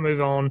 should I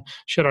move on?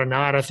 Should I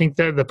not? I think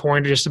that the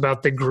point just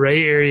about the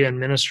gray area in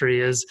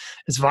ministry is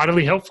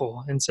vitally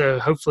helpful. And so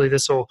hopefully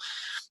this will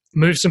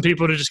move some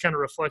people to just kind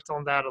of reflect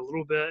on that a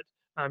little bit.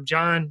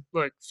 John,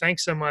 look,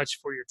 thanks so much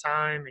for your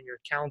time and your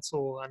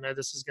counsel. I know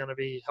this is going to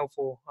be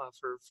helpful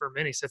for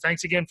many. So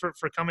thanks again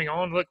for coming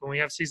on. Look, when we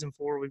have season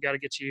 4, we've got to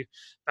get you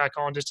back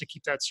on just to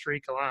keep that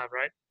streak alive,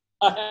 right?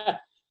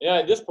 Yeah,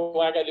 at this point,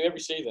 I got to do every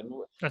season.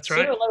 That's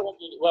right. Sooner or later,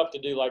 we'll have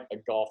to do like a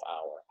golf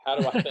hour. How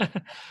do I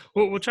think?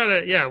 We'll try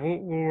to,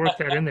 we'll work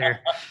that in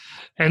there.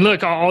 And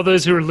look, all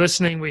those who are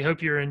listening, we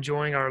hope you're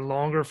enjoying our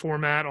longer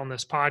format on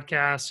this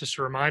podcast. Just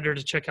a reminder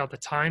to check out the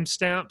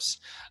timestamps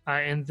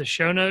in the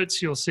show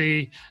notes. You'll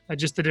see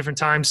just the different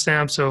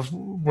timestamps of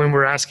when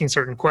we're asking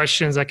certain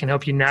questions that can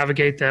help you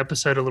navigate the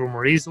episode a little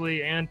more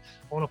easily. And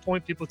I want to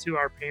point people to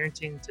our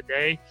Parenting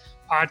Today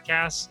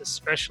podcast,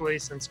 especially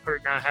since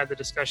Kurt and I had the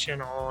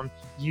discussion on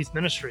youth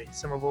ministry.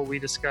 Some of what we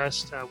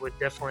discussed would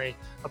definitely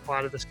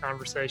apply to this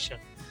conversation.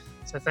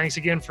 So thanks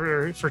again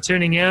for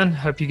tuning in.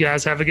 Hope you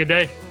guys have a good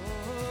day.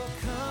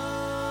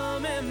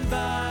 Come and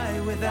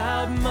buy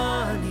without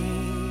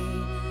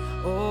money.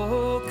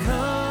 Oh.